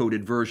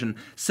gilt-coated version,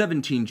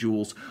 17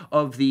 jewels,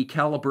 of the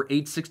caliber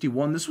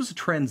 861. This was a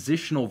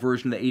transitional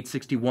version of the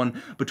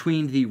 861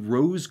 between the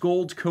rose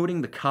gold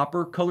coating, the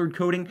copper-colored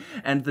coating,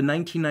 and the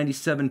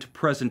 1997 to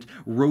present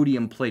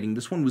rhodium plating.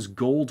 This one was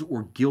gold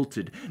or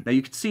gilted. Now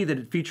you can see that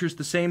it features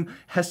the same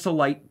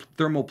Hesalite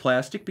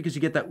thermoplastic because you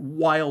get that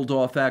wild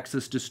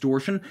off-axis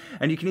distortion,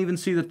 and you can even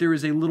see that there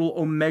is a little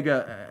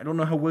Omega, I don't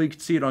know how well you can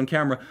see it on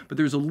camera, but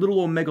there's a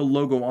little Omega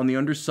logo on the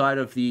underside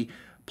of the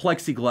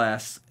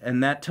plexiglass,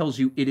 and that tells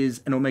you it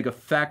is an Omega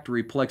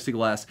factory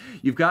plexiglass.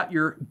 You've got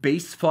your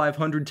base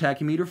 500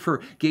 tachymeter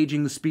for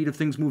gauging the speed of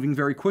things moving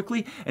very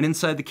quickly, and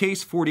inside the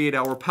case,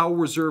 48-hour power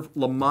reserve,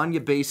 La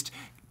Manna-based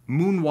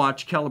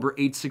Moonwatch caliber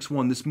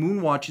 861. This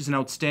Moonwatch is in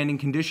outstanding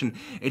condition.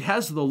 It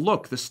has the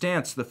look, the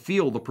stance, the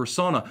feel, the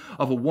persona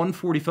of a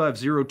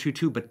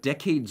 145022, but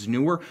decades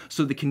newer,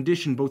 so the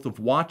condition both of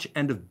watch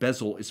and of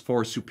bezel is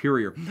far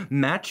superior.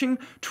 Matching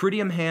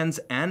tritium hands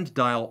and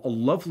dial, a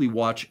lovely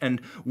watch,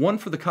 and one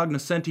for the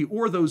cognoscenti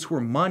or those who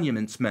are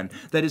monuments men.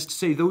 That is to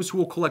say, those who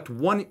will collect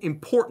one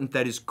important,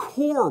 that is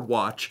core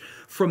watch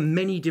from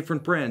many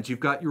different brands.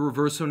 You've got your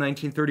Reverso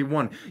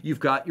 1931,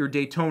 you've got your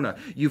Daytona,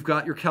 you've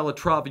got your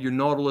Calatrava, your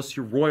Nautilus,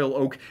 your Royal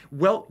Oak.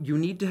 Well, you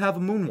need to have a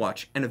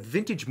Moonwatch, and a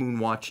vintage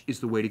Moonwatch is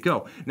the way to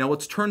go. Now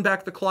let's turn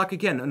back the clock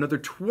again, another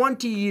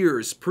 20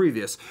 years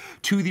previous,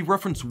 to the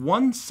reference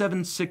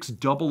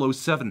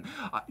 176007.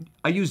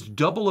 I used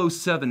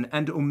 007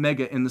 and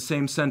Omega in the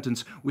same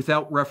sentence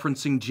without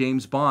referencing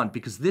James Bond,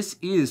 because this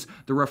is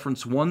the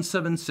reference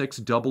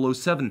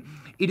 176007.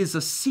 It is a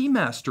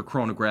Seamaster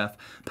chronograph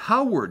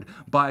powered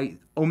by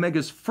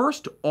Omega's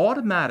first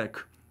automatic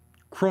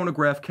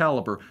chronograph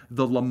caliber,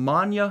 the La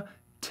Manna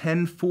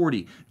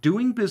 1040,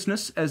 doing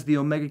business as the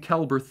Omega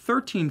caliber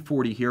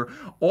 1340 here.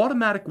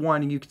 Automatic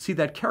winding, you can see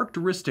that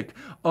characteristic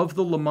of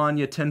the La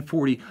Manna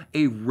 1040,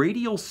 a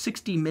radial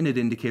 60-minute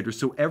indicator,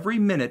 so every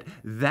minute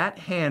that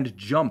hand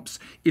jumps.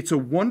 It's a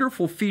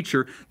wonderful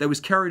feature that was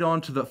carried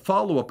on to the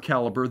follow-up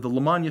caliber, the La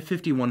Manna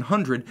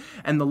 5100,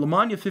 and the La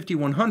Manna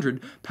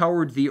 5100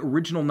 powered the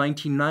original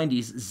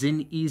 1990s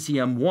Zinn Easy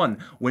M1.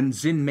 When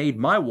Zinn made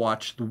my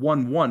watch, the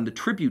 1-1, the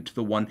tribute to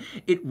the 1,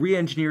 it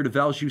re-engineered a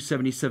Valjoux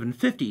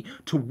 7750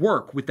 to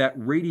work with that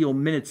radial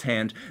minutes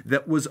hand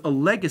that was a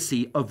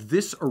legacy of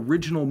this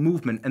original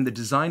movement and the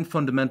design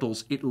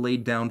fundamentals it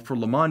laid down for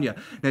La Manna.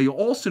 Now you'll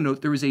also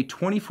note there is a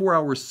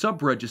 24-hour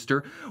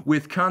sub-register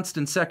with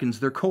constant seconds.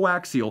 They're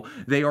coaxial.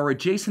 They are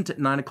adjacent at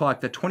 9 o'clock.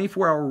 That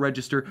 24-hour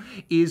register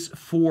is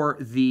for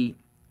the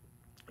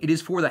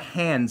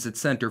hands at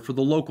center, for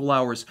the local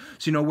hours,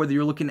 so you know whether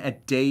you're looking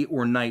at day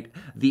or night.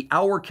 The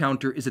hour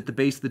counter is at the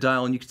base of the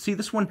dial, and you can see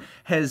this one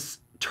has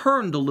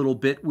turned a little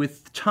bit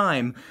with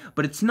time,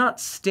 but it's not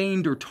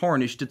stained or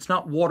tarnished, it's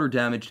not water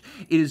damaged,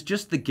 it is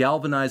just the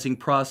galvanizing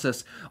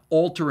process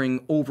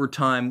altering over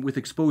time with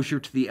exposure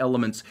to the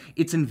elements.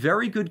 It's in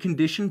very good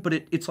condition, but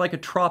it's like a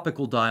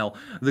tropical dial.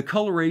 The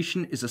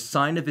coloration is a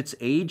sign of its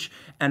age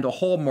and a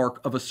hallmark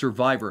of a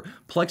survivor.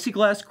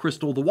 Plexiglass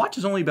crystal, the watch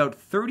is only about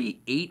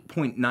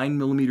 38.9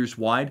 millimeters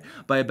wide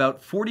by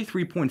about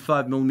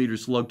 43.5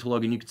 millimeters lug to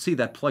lug, and you can see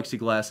that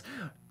plexiglass,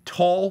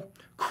 tall,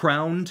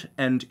 crowned,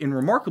 and in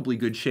remarkably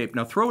good shape.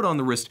 Now throw it on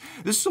the wrist.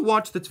 This is a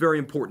watch that's very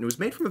important. It was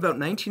made from about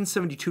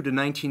 1972 to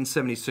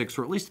 1976,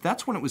 or at least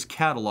that's when it was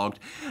cataloged.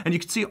 And you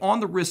can see on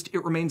the wrist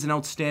it remains an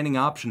outstanding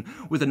option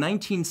with a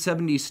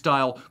 1970s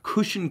style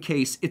cushion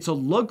case. It's a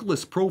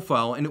lugless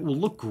profile and it will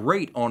look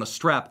great on a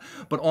strap,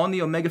 but on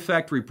the Omega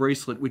factory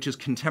bracelet, which is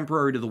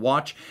contemporary to the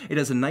watch, it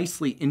has a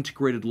nicely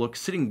integrated look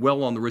sitting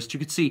well on the wrist. You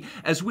can see,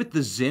 as with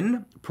the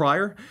Zinn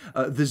prior,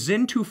 the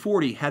Zinn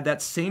 240 had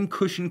that same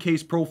cushion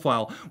case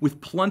profile with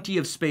plenty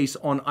of space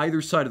on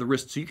either side of the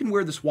wrist, so you can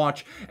wear this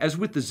watch, as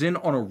with the Zinn,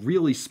 on a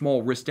really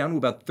small wrist, down to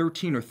about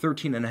 13 or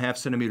 13.5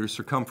 centimeters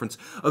circumference.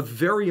 A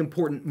very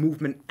important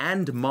movement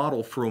and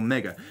model for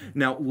Omega.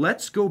 Now,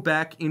 let's go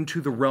back into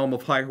the realm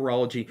of high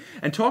horology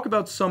and talk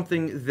about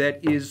something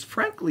that is,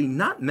 frankly,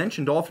 not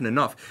mentioned often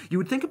enough. You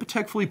would think a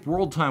Patek Philippe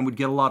World Time would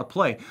get a lot of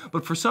play,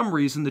 but for some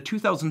reason, the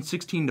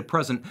 2016 to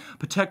present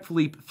Patek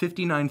Philippe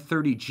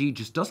 5930G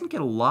just doesn't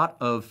get a lot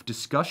of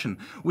discussion,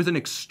 with an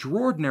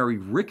extraordinary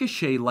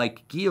ricochet-like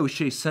black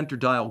guilloche center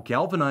dial,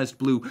 galvanized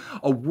blue,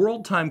 a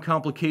world time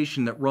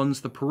complication that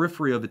runs the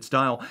periphery of its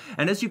dial.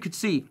 And as you can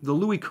see, the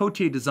Louis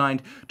Cotier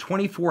designed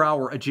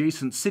 24-hour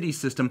adjacent city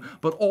system,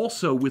 but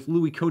also with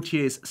Louis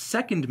Cotier's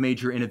second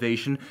major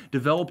innovation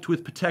developed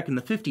with Patek in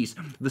the 50s,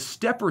 the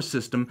stepper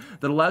system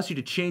that allows you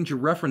to change your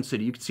reference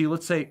city. You can see,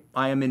 let's say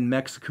I am in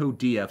Mexico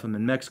DF, I'm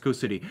in Mexico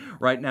City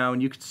right now,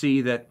 and you can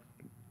see that,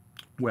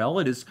 well,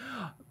 it is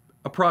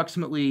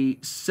approximately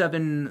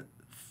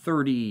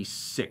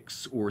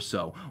 7:36 or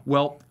so.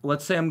 Well,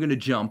 let's say I'm going to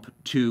jump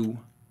to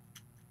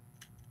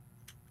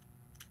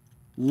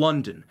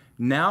London.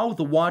 Now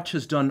the watch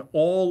has done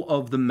all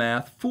of the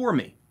math for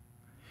me.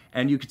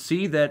 And you can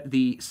see that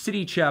the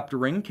city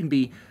chaptering can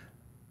be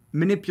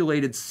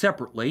manipulated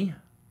separately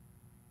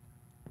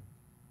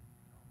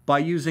by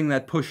using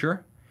that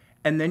pusher.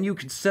 And then you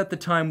can set the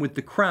time with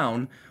the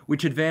crown,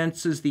 which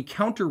advances the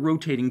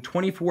counter-rotating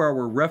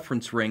 24-hour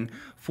reference ring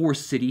for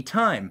city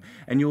time.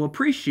 And you'll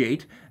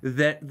appreciate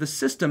that the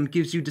system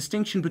gives you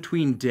distinction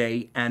between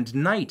day and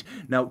night.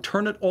 Now,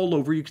 turn it all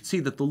over. You can see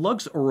that the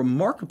lugs are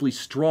remarkably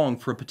strong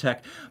for Patek.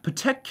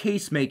 Patek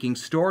case making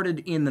started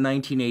in the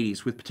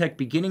 1980s, with Patek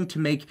beginning to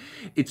make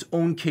its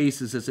own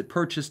cases as it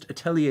purchased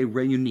Atelier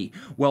Réuni.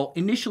 Well,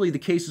 initially the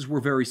cases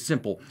were very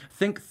simple.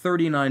 Think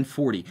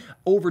 3940.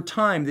 Over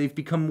time, they've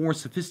become more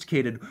sophisticated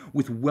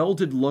with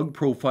welded lug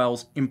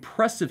profiles,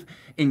 impressive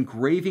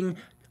engraving,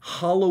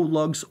 hollow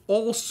lugs,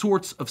 all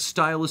sorts of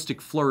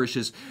stylistic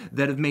flourishes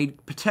that have made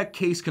Patek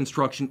case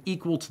construction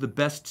equal to the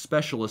best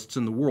specialists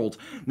in the world.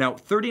 Now,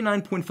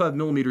 39.5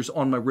 millimeters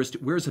on my wrist,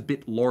 it wears a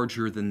bit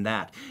larger than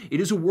that. It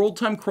is a world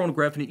time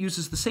chronograph, and it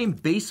uses the same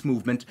base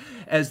movement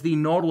as the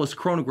Nautilus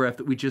chronograph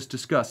that we just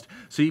discussed.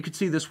 So you can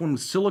see this one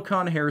with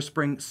silicone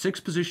hairspring,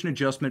 6-position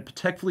adjustment,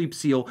 Patek Philippe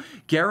seal,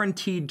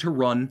 guaranteed to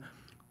run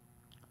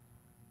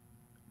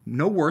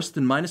no worse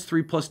than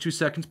 -3 + 2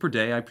 seconds per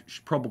day. I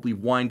should probably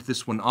wind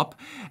this one up.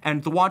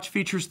 And the watch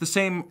features the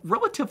same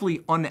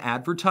relatively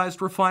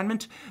unadvertised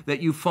refinement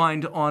that you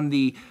find on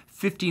the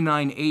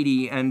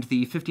 5980 and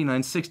the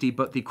 5960,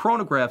 but the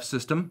chronograph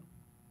system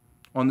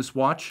on this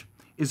watch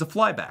is a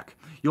flyback.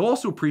 You'll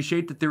also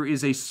appreciate that there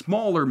is a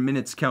smaller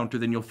minutes counter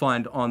than you'll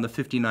find on the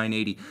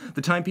 5980.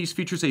 The timepiece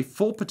features a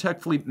full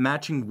Patek Philippe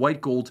matching white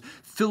gold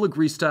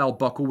filigree style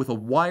buckle with a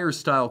wire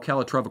style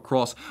Calatrava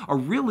cross, a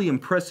really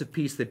impressive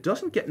piece that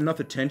doesn't get enough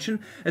attention,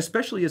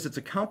 especially as it's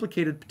a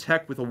complicated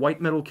Patek with a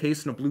white metal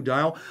case and a blue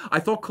dial. I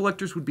thought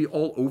collectors would be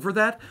all over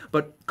that,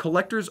 but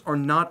collectors are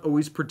not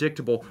always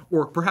predictable,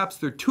 or perhaps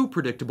they're too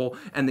predictable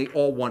and they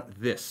all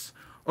want this.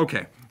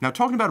 Okay, now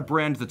talking about a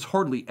brand that's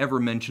hardly ever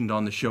mentioned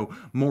on the show,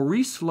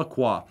 Maurice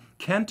Lacroix,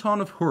 Canton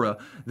of Jura,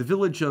 the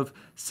village of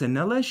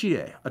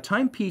Sennelegier, a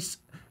timepiece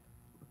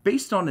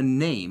based on a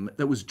name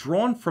that was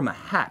drawn from a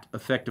hat,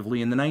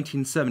 effectively, in the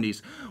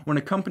 1970s, when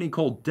a company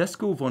called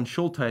Desco von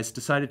Schultheiss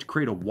decided to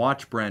create a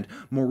watch brand.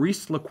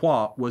 Maurice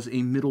Lacroix was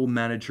a middle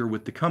manager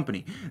with the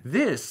company.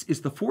 This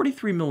is the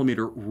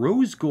 43mm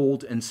rose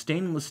gold and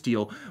stainless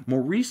steel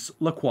Maurice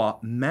Lacroix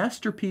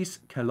Masterpiece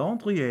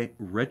Calendrier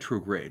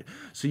Retrograde.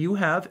 So you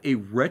have a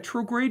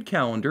retrograde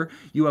calendar,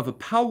 you have a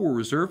power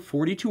reserve,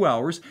 42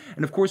 hours,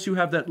 and of course you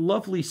have that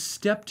lovely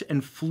stepped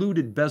and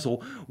fluted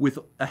bezel with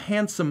a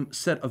handsome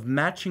set of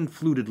matching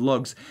fluted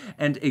lugs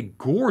and a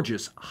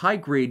gorgeous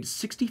high-grade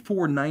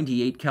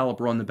 6498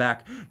 caliber on the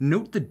back.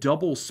 Note the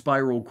double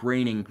spiral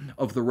graining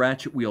of the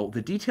ratchet wheel.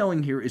 The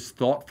detailing here is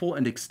thoughtful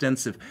and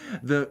extensive.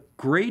 The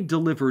grade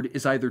delivered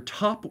is either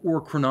top or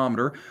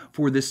chronometer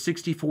for this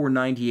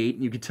 6498,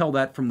 and you can tell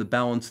that from the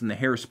balance and the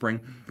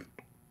hairspring.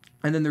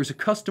 And then there's a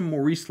custom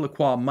Maurice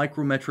Lacroix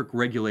micrometric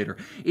regulator.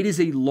 It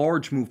is a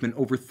large movement,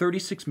 over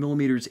 36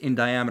 millimeters in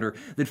diameter,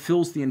 that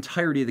fills the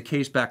entirety of the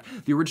case back.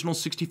 The original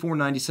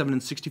 6497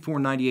 and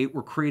 6498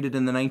 were created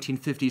in the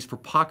 1950s for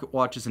pocket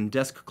watches and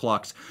desk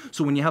clocks.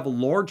 So when you have a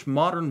large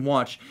modern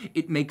watch,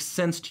 it makes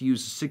sense to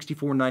use a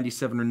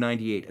 6497 or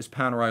 98, as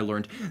Panerai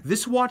learned.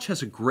 This watch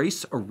has a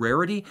grace, a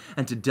rarity,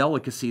 and a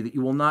delicacy that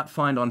you will not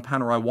find on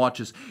Panerai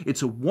watches.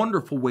 It's a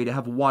wonderful way to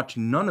have a watch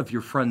none of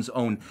your friends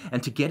own,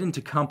 and to get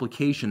into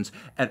complications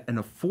at an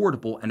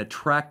affordable and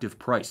attractive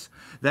price.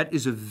 That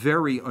is a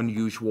very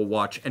unusual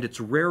watch, and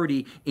its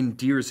rarity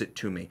endears it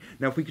to me.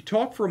 Now, if we could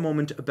talk for a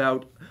moment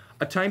about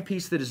a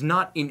timepiece that is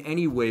not in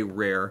any way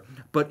rare,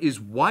 but is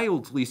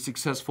wildly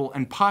successful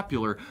and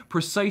popular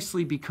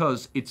precisely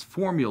because its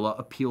formula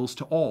appeals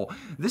to all.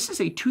 This is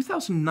a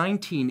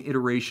 2019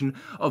 iteration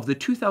of the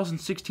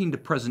 2016 to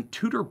present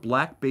Tudor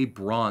Black Bay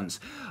Bronze.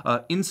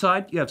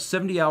 Inside, you have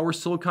 70-hour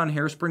silicone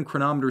hairspring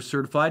chronometer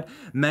certified,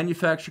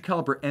 manufacturer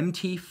caliber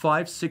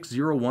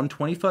MT5601,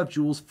 25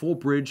 joules, full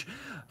bridge,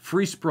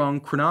 free sprung,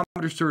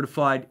 chronometer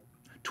certified,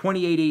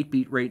 28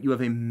 beat rate, you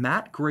have a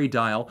matte gray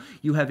dial,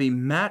 you have a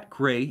matte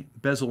gray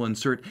bezel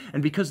insert,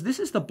 and because this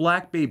is the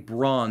Black Bay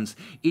bronze,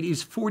 it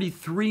is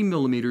 43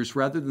 millimeters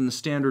rather than the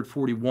standard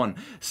 41.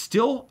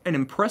 Still an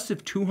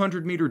impressive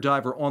 200-meter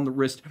diver on the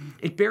wrist.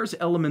 It bears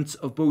elements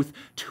of both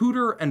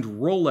Tudor and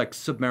Rolex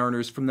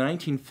submariners from the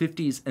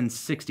 1950s and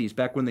 60s,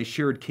 back when they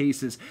shared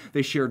cases,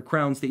 they shared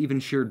crowns, they even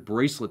shared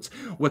bracelets.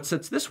 What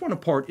sets this one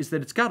apart is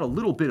that it's got a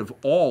little bit of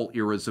all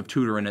eras of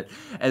Tudor in it,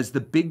 as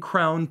the big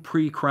crown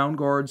pre-crown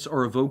guards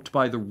are evoked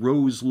by the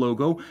rose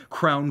logo,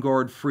 crown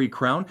guard free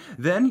crown.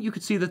 Then you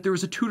could see that there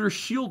was a Tudor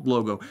shield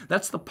logo.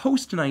 That's the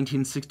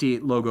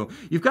post-1968 logo.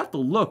 You've got the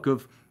look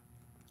of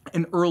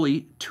an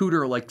early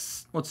Tudor, like,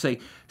 let's say,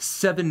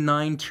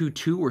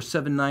 7922 or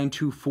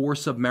 7924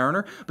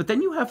 Submariner, but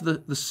then you have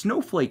the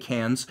snowflake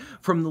hands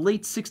from the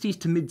late 60s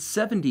to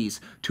mid-70s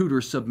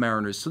Tudor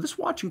Submariners. So this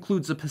watch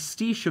includes a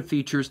pastiche of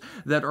features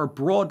that are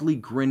broadly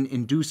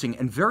grin-inducing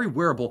and very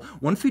wearable.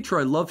 One feature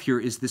I love here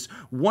is this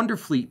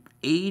wonderfully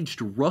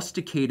aged,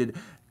 rusticated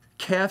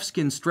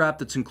calfskin strap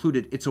that's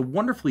included. It's a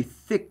wonderfully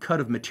thick cut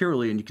of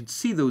material, and you can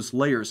see those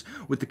layers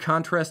with the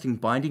contrasting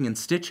binding and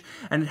stitch,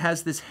 and it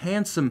has this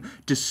handsome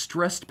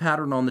distressed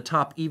pattern on the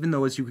top, even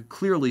though, as you could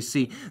clearly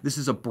see, this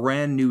is a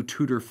brand new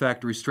Tudor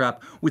factory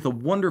strap with a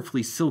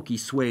wonderfully silky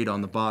suede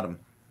on the bottom.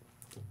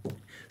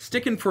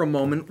 Sticking for a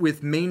moment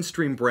with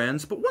mainstream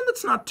brands, but one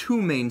that's not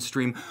too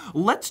mainstream,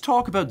 let's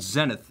talk about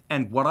Zenith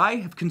and what I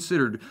have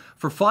considered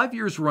for 5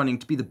 years running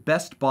to be the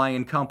best buy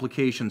in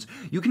complications.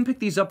 You can pick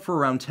these up for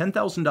around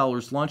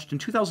 $10,000, launched in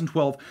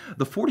 2012,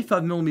 the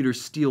 45mm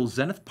steel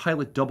Zenith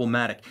Pilot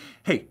Double-Matic.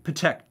 Hey,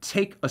 Patek,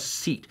 take a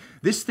seat.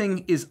 This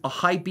thing is a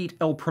high-beat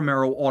El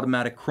Primero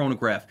automatic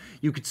chronograph.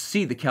 You could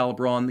see the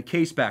caliber on the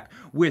case back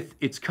with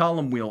its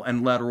column wheel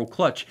and lateral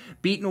clutch,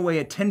 beating away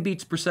at 10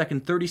 beats per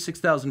second,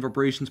 36,000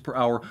 vibrations per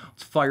hour.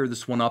 Let's fire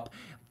this one up.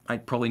 I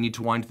probably need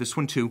to wind this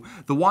one too.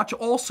 The watch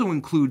also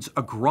includes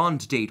a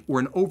grand date, or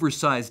an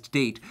oversized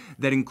date,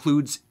 that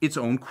includes its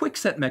own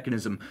quickset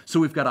mechanism. So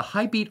we've got a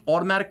high-beat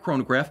automatic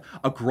chronograph,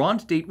 a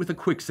grand date with a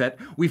quickset.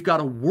 We've got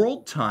a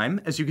world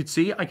time. As you can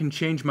see, I can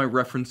change my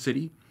reference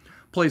city,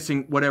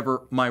 placing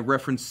whatever my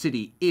reference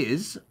city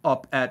is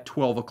up at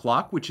 12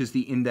 o'clock, which is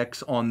the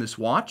index on this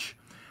watch.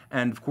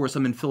 And of course,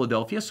 I'm in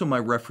Philadelphia, so my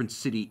reference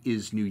city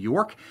is New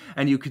York.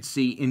 And you could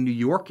see in New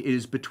York it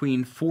is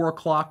between 4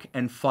 o'clock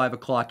and 5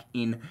 o'clock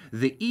in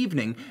the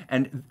evening.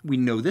 And we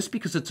know this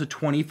because it's a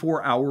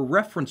 24-hour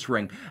reference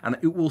ring. And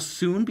it will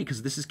soon,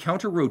 because this is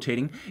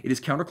counter-rotating, it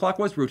is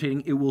counterclockwise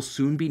rotating, it will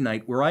soon be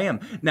night where I am.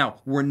 Now,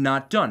 we're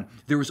not done.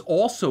 There is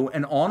also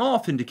an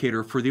on-off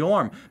indicator for the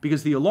alarm,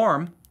 because the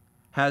alarm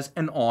has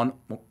an on,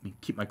 well, let me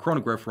keep my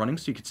chronograph running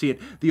so you can see it.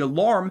 The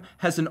alarm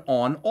has an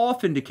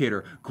on-off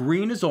indicator.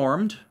 Green is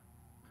armed,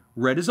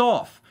 red is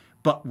off.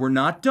 But we're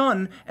not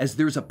done, as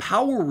there's a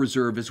power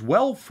reserve as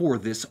well for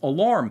this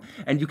alarm.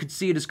 And you can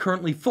see it is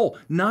currently full.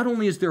 Not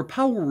only is there a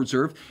power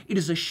reserve, it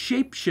is a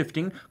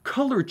shape-shifting,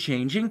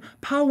 color-changing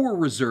power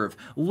reserve.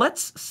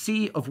 Let's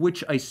see of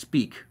which I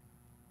speak.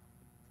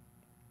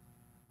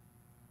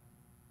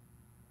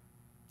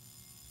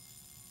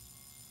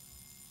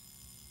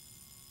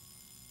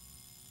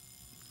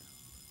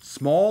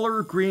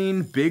 Smaller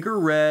green, bigger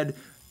red,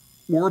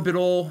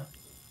 orbital,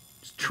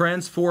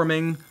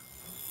 transforming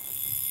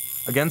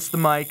against the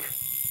mic,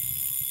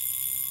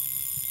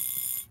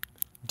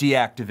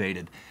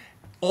 deactivated.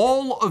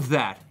 All of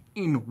that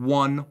in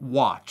one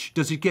watch.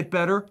 Does it get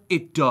better?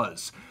 It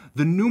does.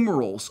 The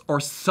numerals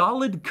are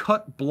solid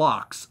cut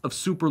blocks of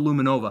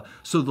superluminova,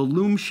 so the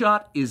lume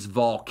shot is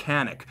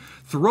volcanic.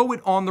 Throw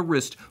it on the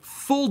wrist,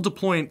 full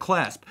deployant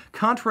clasp,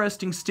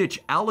 contrasting stitch,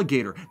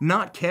 alligator,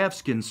 not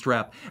calfskin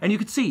strap. And you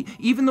can see,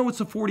 even though it's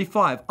a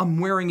 45, I'm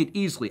wearing it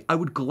easily. I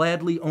would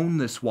gladly own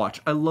this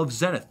watch. I love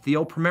Zenith, the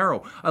El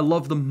Primero. I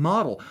love the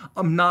model.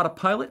 I'm not a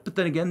pilot, but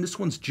then again, this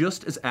one's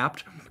just as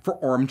apt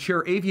for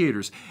armchair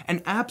aviators.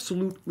 An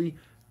absolutely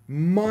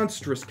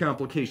monstrous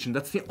complication.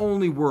 That's the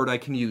only word I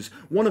can use.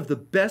 One of the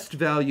best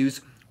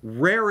values,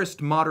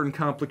 rarest modern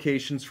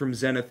complications from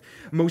Zenith,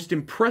 most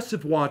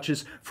impressive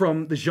watches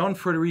from the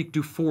Jean-Frédéric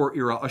Dufour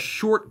era, a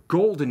short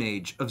golden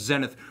age of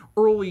Zenith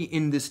early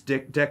in this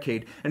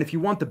decade. And if you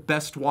want the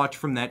best watch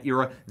from that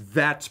era,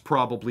 that's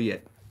probably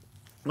it.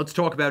 Let's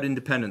talk about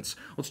independence.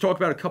 Let's talk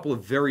about a couple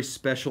of very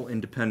special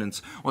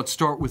independents. Let's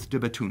start with de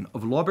Bethune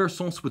of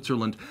Lauberson,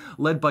 Switzerland,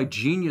 led by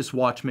genius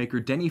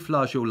watchmaker Denis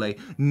Flageolet,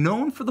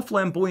 known for the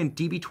flamboyant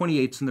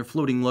DB28s and their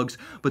floating lugs,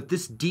 but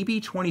this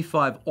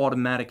DB25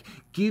 automatic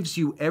gives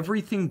you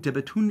everything de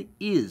Bethune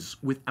is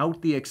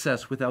without the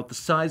excess, without the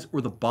size or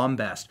the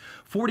bombast.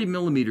 40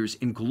 millimeters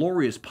in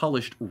glorious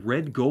polished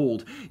red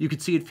gold. You can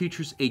see it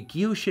features a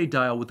guilloche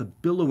dial with a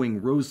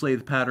billowing rose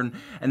lathe pattern,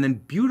 and then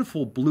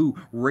beautiful blue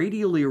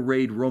radially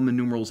arrayed Roman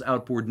numerals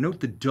outboard.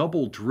 Note the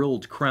double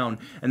drilled crown,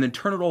 and then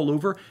turn it all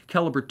over.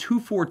 Caliber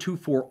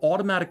 2424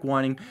 automatic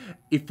winding.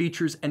 It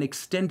features an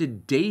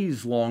extended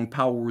days-long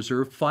power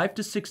reserve, 5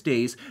 to 6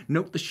 days.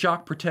 Note the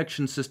shock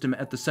protection system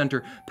at the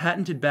center,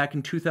 patented back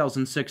in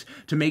 2006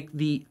 to make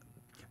the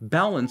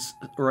balance,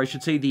 or I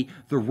should say the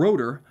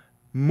rotor,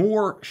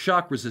 more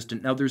shock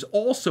resistant. Now there's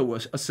also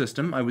a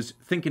system, I was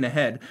thinking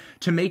ahead,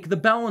 to make the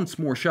balance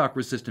more shock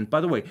resistant.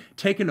 By the way,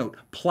 take a note,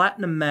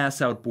 platinum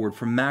mass outboard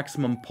for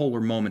maximum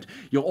polar moment.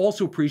 You'll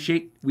also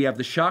appreciate we have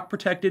the shock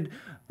protected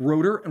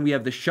rotor and we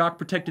have the shock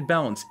protected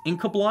balance.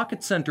 Inca block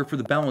at center for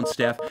the balance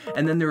staff,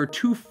 and then there are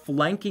 2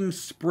 flanking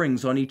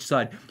springs on each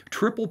side,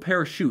 triple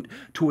parachute,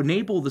 to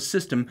enable the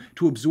system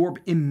to absorb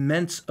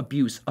immense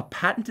abuse. A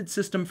patented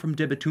system from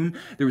Bethune.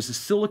 There is a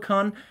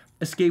silicon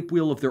escape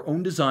wheel of their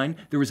own design.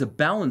 There is a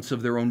balance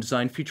of their own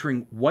design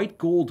featuring white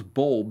gold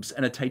bulbs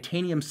and a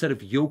titanium set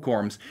of yoke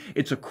arms.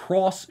 It's a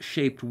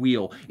cross-shaped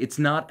wheel. It's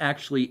not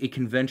actually a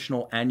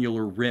conventional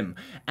annular rim.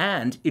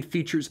 And it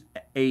features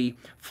a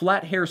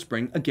flat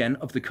hairspring, again,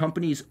 of the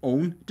company's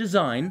own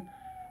design,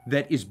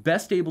 that is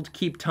best able to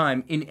keep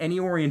time in any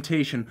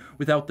orientation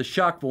without the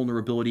shock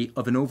vulnerability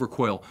of an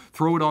overcoil.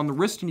 Throw it on the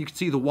wrist and you can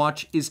see the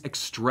watch is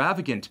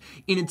extravagant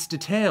in its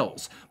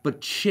details, but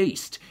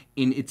chaste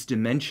in its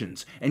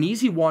dimensions. An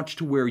easy watch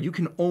to wear you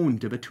can own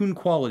de Bethune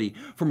quality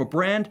from a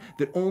brand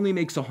that only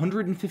makes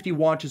 150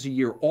 watches a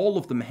year, all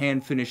of them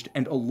hand-finished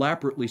and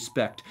elaborately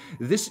spec'd.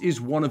 This is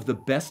one of the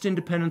best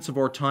independents of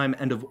our time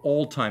and of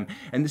all time,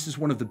 and this is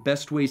one of the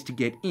best ways to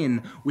get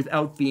in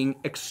without being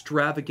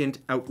extravagant,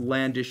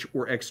 outlandish,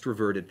 or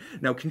extroverted.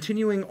 Now,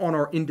 continuing on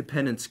our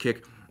independence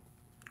kick,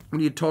 we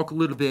need to talk a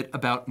little bit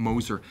about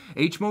Moser.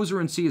 H.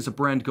 Moser & C is a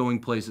brand going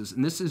places,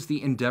 and this is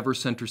the Endeavour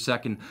Center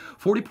Second.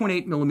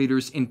 40.8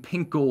 millimeters in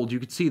pink gold. You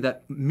can see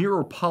that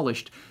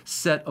mirror-polished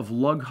set of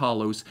lug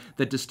hollows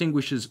that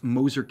distinguishes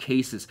Moser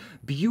cases.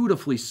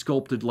 Beautifully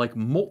sculpted like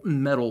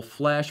molten metal,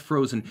 flash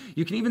frozen.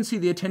 You can even see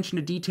the attention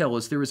to detail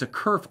as there is a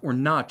kerf or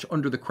notch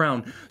under the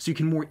crown, so you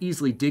can more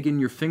easily dig in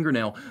your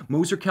fingernail.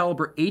 Moser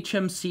caliber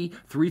HMC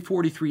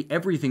 343,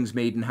 everything's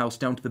made in-house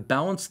down to the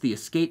balance, the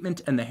escapement,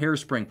 and the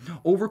hairspring.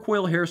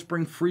 Overcoil hairspring,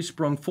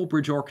 free-sprung, full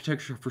bridge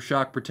architecture for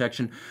shock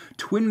protection,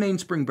 twin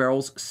mainspring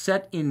barrels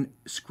set in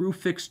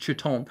screw-fixed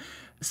chiton.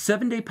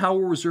 7-day power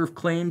reserve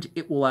claimed.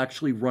 It will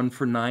actually run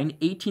for 9.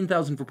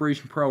 18,000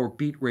 vibration per hour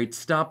beat rate,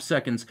 stop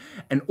seconds,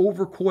 an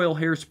overcoil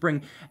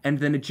hairspring, and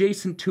then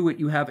adjacent to it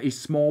you have a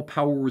small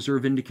power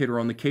reserve indicator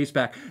on the case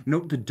back.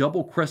 Note the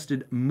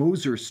double-crested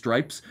Moser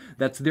stripes.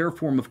 That's their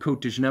form of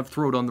Côte de Genève.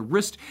 Throw it on the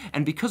wrist,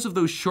 and because of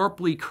those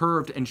sharply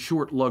curved and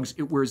short lugs,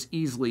 it wears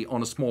easily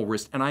on a small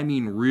wrist, and I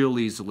mean real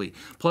easily.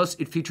 Plus,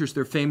 it features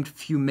their famed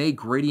Fumé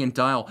gradient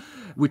dial,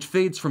 which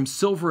fades from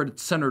silver at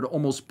its center to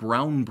almost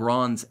brown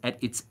bronze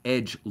at its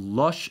edge.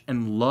 Lush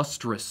and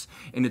lustrous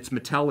in its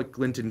metallic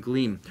glint and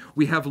gleam.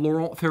 We have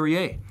Laurent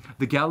Ferrier,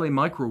 the Galet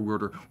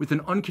Micro-Rotor, with an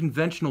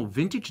unconventional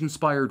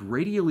vintage-inspired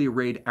radially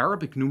arrayed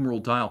Arabic numeral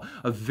dial,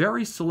 a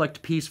very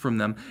select piece from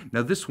them.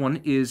 Now this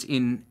one is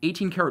in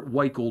 18-karat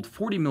white gold,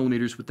 40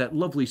 millimeters, with that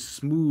lovely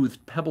smooth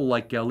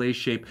pebble-like Galet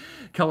shape,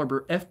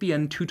 caliber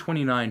FBN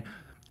 229.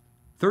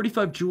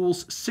 35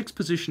 joules,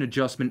 6-position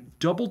adjustment,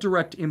 double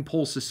direct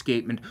impulse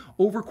escapement,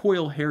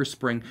 overcoil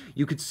hairspring.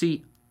 You could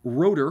see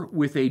rotor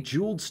with a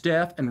jeweled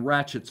staff and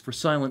ratchets for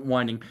silent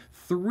winding,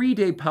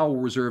 3-day power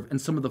reserve, and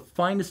some of the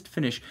finest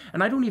finish.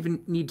 And I don't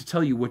even need to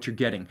tell you what you're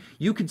getting.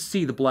 You could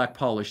see the black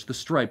polish, the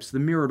stripes, the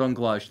mirrored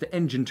anglage, the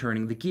engine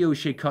turning, the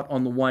guilloche cut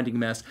on the winding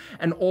mass,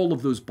 and all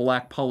of those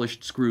black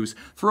polished screws.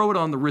 Throw it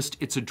on the wrist,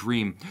 it's a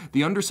dream.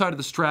 The underside of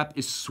the strap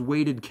is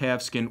suede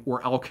calfskin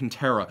or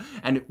alcantara,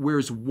 and it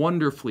wears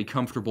wonderfully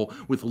comfortable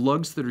with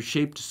lugs that are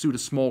shaped to suit a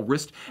small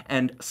wrist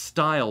and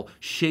style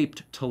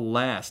shaped to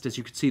last. As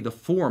you can see, the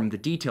form, the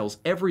details,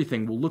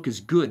 everything will look as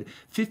good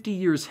 50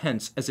 years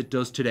hence as it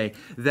does today.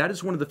 That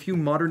is one of the few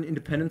modern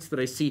independents that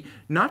I see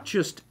not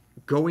just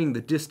going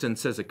the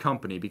distance as a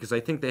company, because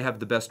I think they have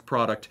the best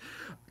product,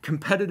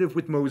 competitive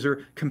with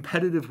Moser,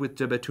 competitive with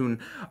de Bethune,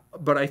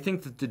 but I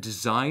think that the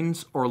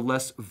designs are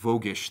less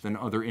voguish than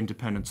other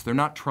independents. They're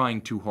not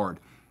trying too hard.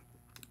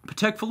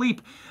 Patek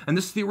Philippe, and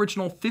this is the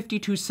original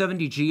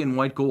 5270G in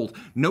white gold.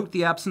 Note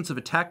the absence of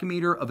a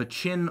tachometer, of a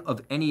chin,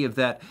 of any of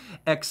that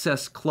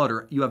excess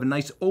clutter. You have a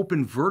nice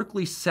open,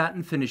 vertically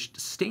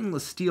satin-finished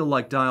stainless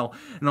steel-like dial,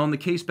 and on the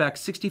case back,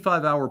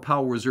 65-hour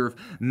power reserve,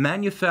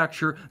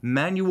 manufacture,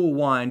 manual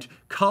wind,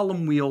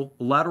 column wheel,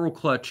 lateral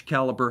clutch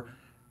caliber,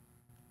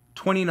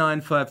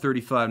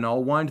 29,535. Now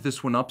I'll wind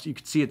this one up so you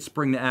can see it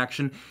spring to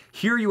action.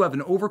 Here you have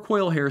an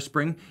overcoil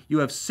hairspring. You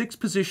have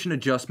 6-position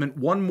adjustment,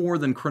 one more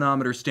than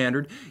chronometer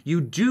standard.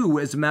 You do,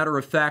 as a matter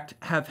of fact,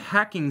 have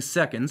hacking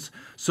seconds,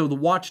 so the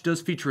watch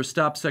does feature a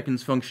stop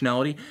seconds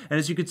functionality. And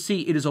as you can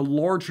see, it is a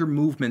larger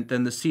movement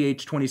than the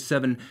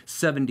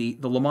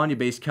CH2770, the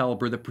Lemania-based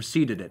caliber that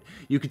preceded it.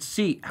 You can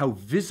see how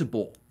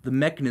visible the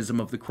mechanism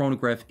of the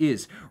chronograph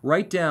is,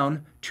 right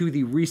down to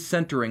the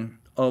recentering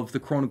of the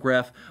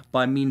chronograph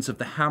by means of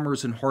the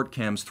hammers and heart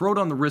cams. Throw it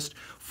on the wrist,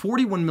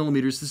 41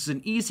 millimeters. This is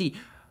an easy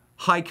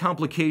high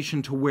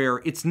complication to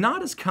wear. It's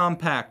not as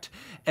compact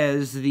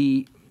as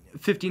the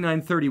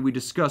 5930 we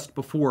discussed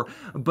before,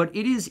 but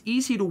it is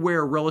easy to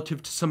wear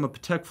relative to some of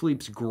Patek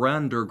Philippe's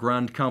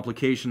grand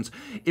complications.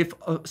 If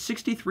a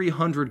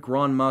 6300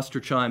 Grand Master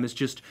chime is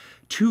just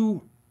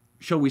too,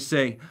 shall we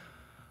say,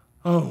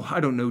 oh, I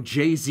don't know,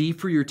 Jay-Z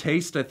for your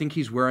taste, I think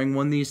he's wearing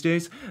one these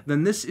days,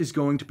 then this is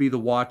going to be the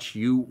watch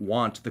you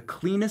want. The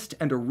cleanest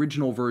and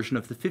original version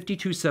of the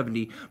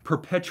 5270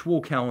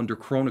 Perpetual calendar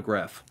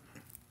chronograph.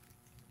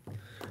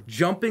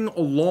 Jumping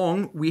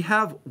along, we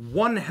have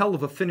one hell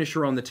of a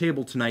finisher on the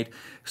table tonight,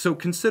 so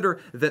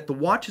consider that the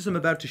watches I'm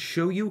about to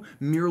show you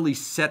merely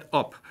set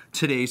up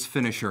today's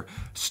finisher,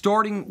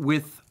 starting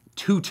with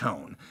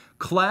two-tone.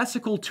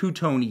 Classical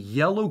two-tone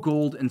yellow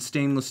gold and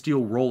stainless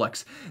steel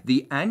Rolex.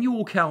 The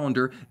annual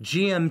calendar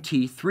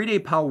GMT 3-day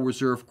power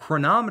reserve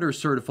chronometer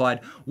certified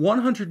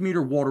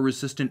 100-meter water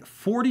resistant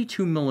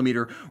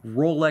 42mm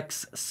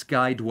Rolex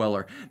Sky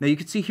Dweller. Now you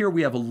can see here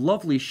we have a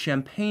lovely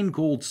champagne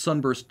gold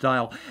sunburst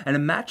dial and a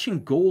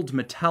matching gold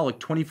metallic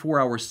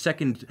 24-hour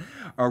second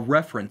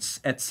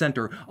reference at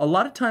center. A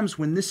lot of times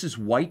when this is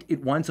white,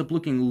 it winds up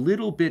looking a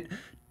little bit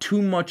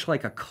too much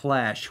like a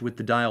clash with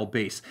the dial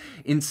base.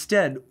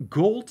 Instead,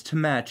 gold to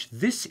match,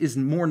 this is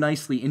more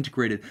nicely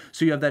integrated.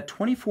 So you have that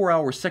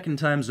 24-hour second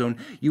time zone,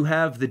 you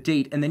have the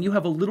date, and then you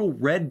have a little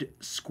red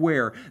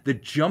square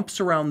that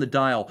jumps around the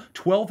dial,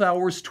 12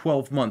 hours,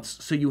 12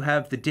 months. So you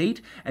have the date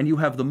and you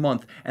have the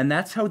month, and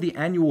that's how the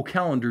annual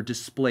calendar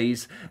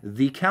displays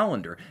the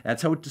calendar.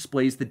 That's how it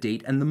displays the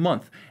date and the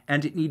month.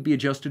 And it need be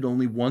adjusted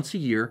only once a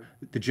year,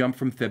 the jump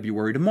from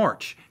February to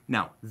March.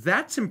 Now,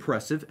 that's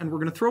impressive, and we're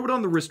going to throw it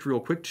on the wrist real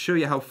quick to show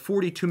you how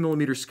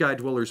 42mm Sky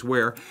Dwellers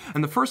wear.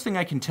 And the first thing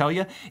I can tell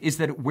you is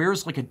that it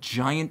wears like a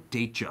giant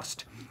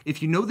Datejust.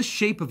 If you know the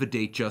shape of a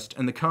Datejust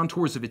and the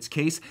contours of its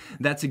case,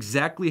 that's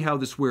exactly how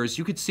this wears.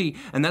 You could see,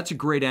 and that's a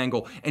great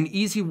angle, an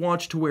easy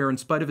watch to wear in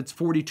spite of its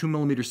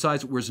 42mm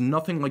size. It wears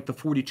nothing like the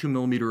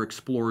 42mm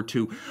Explorer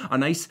 2. A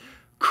nice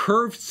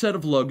curved set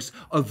of lugs,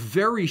 a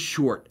very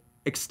short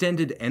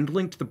extended end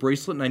link to the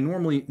bracelet, and I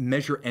normally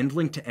measure end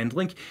link to end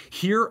link.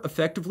 Here,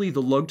 effectively, the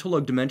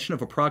lug-to-lug dimension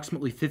of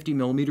approximately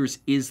 50mm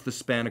is the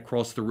span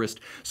across the wrist.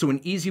 So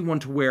an easy one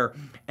to wear,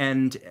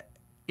 and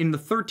in the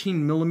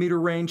 13mm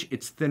range,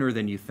 it's thinner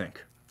than you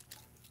think.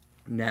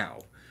 Now,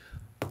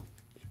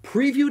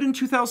 previewed in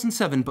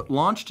 2007, but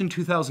launched in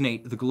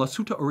 2008, the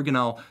Glashütte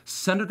Original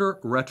Senator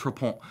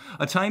Retrograde,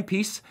 a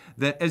timepiece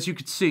that, as you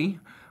could see,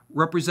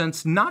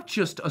 represents not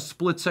just a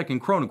split-second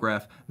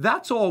chronograph.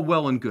 That's all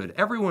well and good.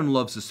 Everyone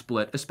loves a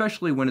split,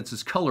 especially when it's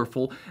as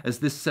colorful as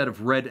this set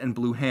of red and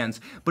blue hands.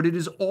 But it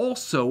is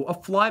also a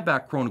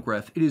flyback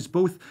chronograph. It is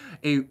both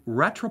a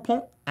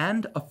retrograde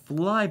and a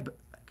flyback.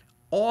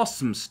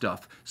 Awesome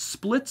stuff.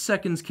 Split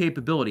seconds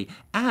capability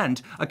and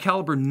a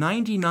caliber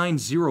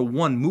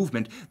 9901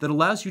 movement that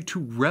allows you to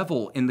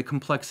revel in the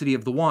complexity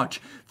of the watch.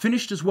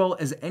 Finished as well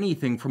as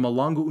anything from a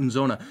Longo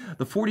Unzona,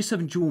 the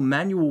 47-jewel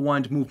manual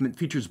wind movement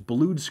features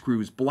blued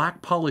screws,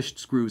 black polished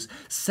screws,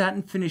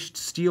 satin finished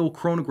steel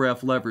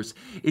chronograph levers.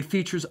 It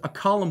features a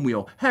column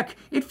wheel. Heck,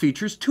 it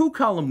features two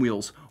column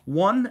wheels.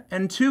 1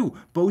 and 2,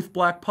 both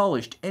black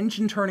polished,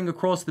 engine turning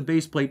across the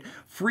base plate,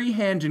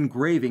 freehand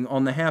engraving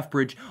on the half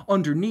bridge,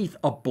 underneath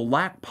a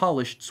black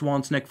polished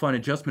swan's neck fine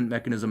adjustment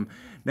mechanism.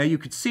 Now you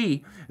could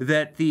see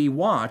that the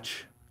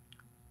watch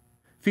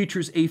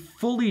features a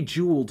fully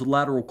jeweled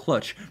lateral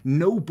clutch,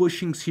 no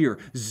bushings here,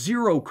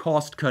 zero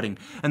cost cutting,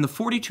 and the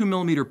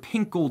 42mm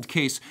pink gold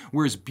case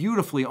wears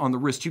beautifully on the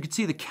wrist. You can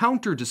see the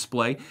counter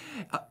display,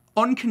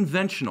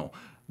 unconventional,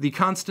 the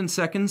constant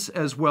seconds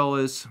as well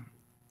as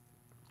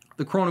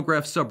the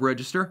chronograph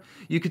sub-register.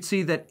 You could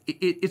see that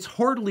it's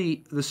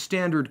hardly the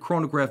standard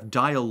chronograph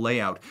dial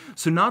layout.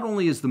 So not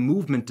only is the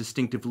movement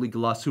distinctively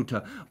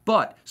Glashütte,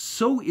 but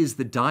so is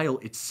the dial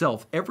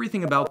itself.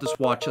 Everything about this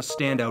watch a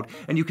standout,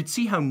 and you can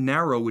see how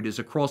narrow it is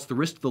across the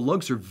wrist. The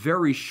lugs are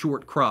very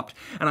short cropped,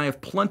 and I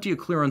have plenty of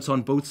clearance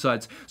on both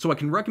sides, so I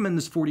can recommend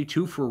this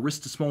 42 for a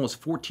wrist as small as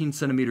 14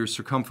 centimeters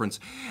circumference.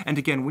 And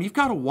again, when you've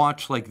got a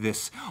watch like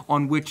this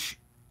on which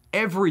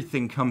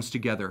everything comes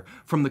together,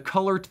 from the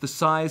color to the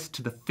size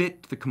to the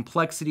fit to the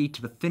complexity to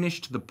the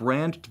finish to the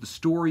brand to the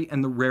story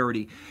and the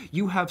rarity.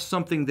 You have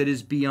something that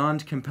is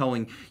beyond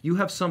compelling. You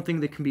have something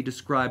that can be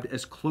described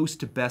as close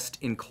to best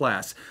in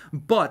class.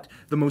 But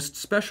the most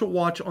special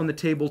watch on the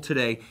table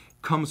today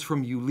comes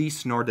from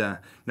Ulysse Nardin.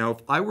 Now, if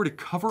I were to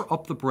cover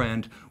up the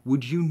brand,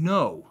 would you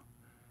know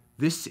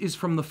this is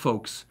from the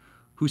folks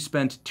who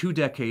spent 2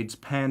 decades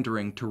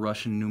pandering to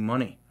Russian new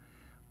money?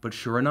 But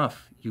sure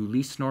enough,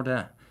 Ulysse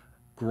Nardin,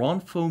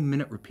 Grand Faux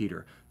minute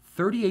repeater,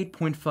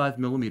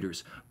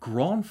 38.5mm,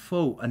 Grand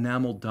Faux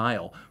enamel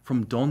dial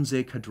from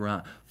Donze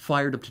Cadran,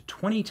 fired up to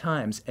 20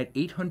 times at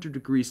 800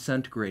 degrees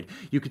centigrade.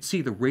 You could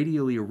see the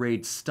radially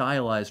arrayed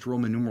stylized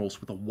Roman numerals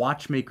with a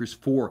watchmaker's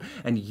 4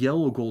 and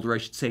yellow gold, or I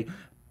should say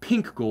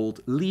pink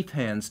gold leaf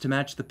hands to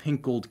match the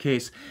pink gold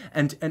case,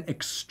 and an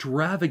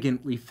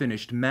extravagantly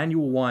finished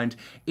manual wind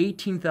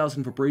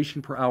 18,000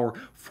 vibration per hour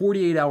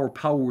 48-hour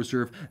power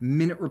reserve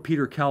minute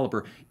repeater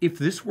caliber. If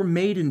this were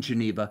made in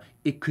Geneva,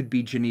 it could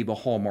be Geneva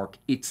hallmark.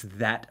 It's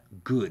that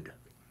good.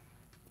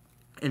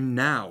 And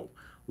now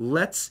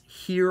let's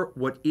hear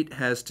what it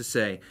has to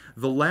say.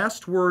 The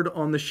last word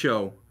on the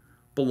show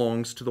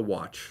belongs to the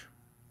watch.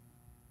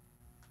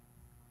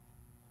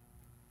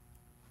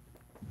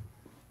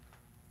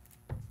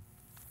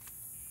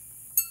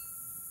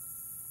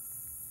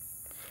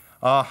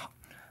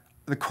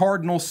 The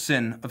cardinal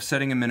sin of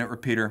setting a minute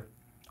repeater.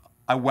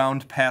 I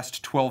wound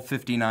past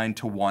 12:59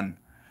 to 1.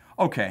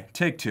 Okay,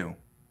 take 2. I'm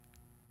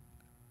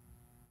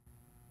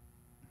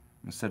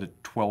going to set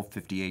it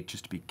 12:58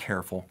 just to be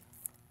careful.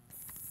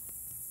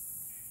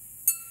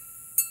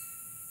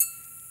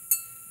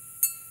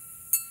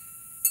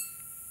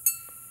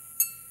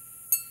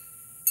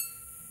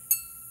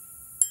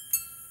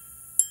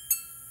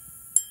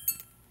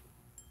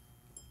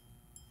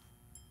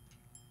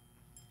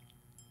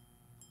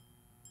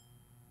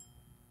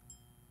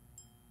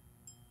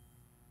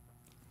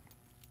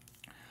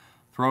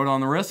 Throw it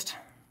on the wrist.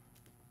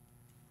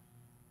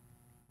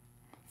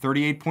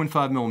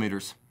 38.5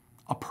 millimeters.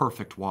 A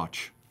perfect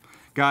watch.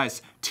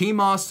 Guys,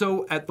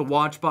 tmosso at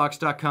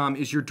thewatchbox.com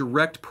is your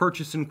direct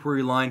purchase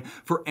inquiry line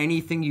for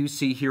anything you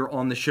see here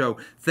on the show.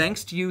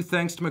 Thanks to you,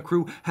 thanks to my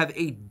crew. Have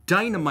a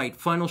dynamite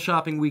final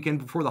shopping weekend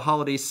before the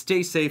holidays.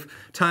 Stay safe.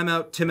 Time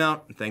out, Tim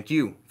out, and thank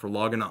you for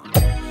logging on.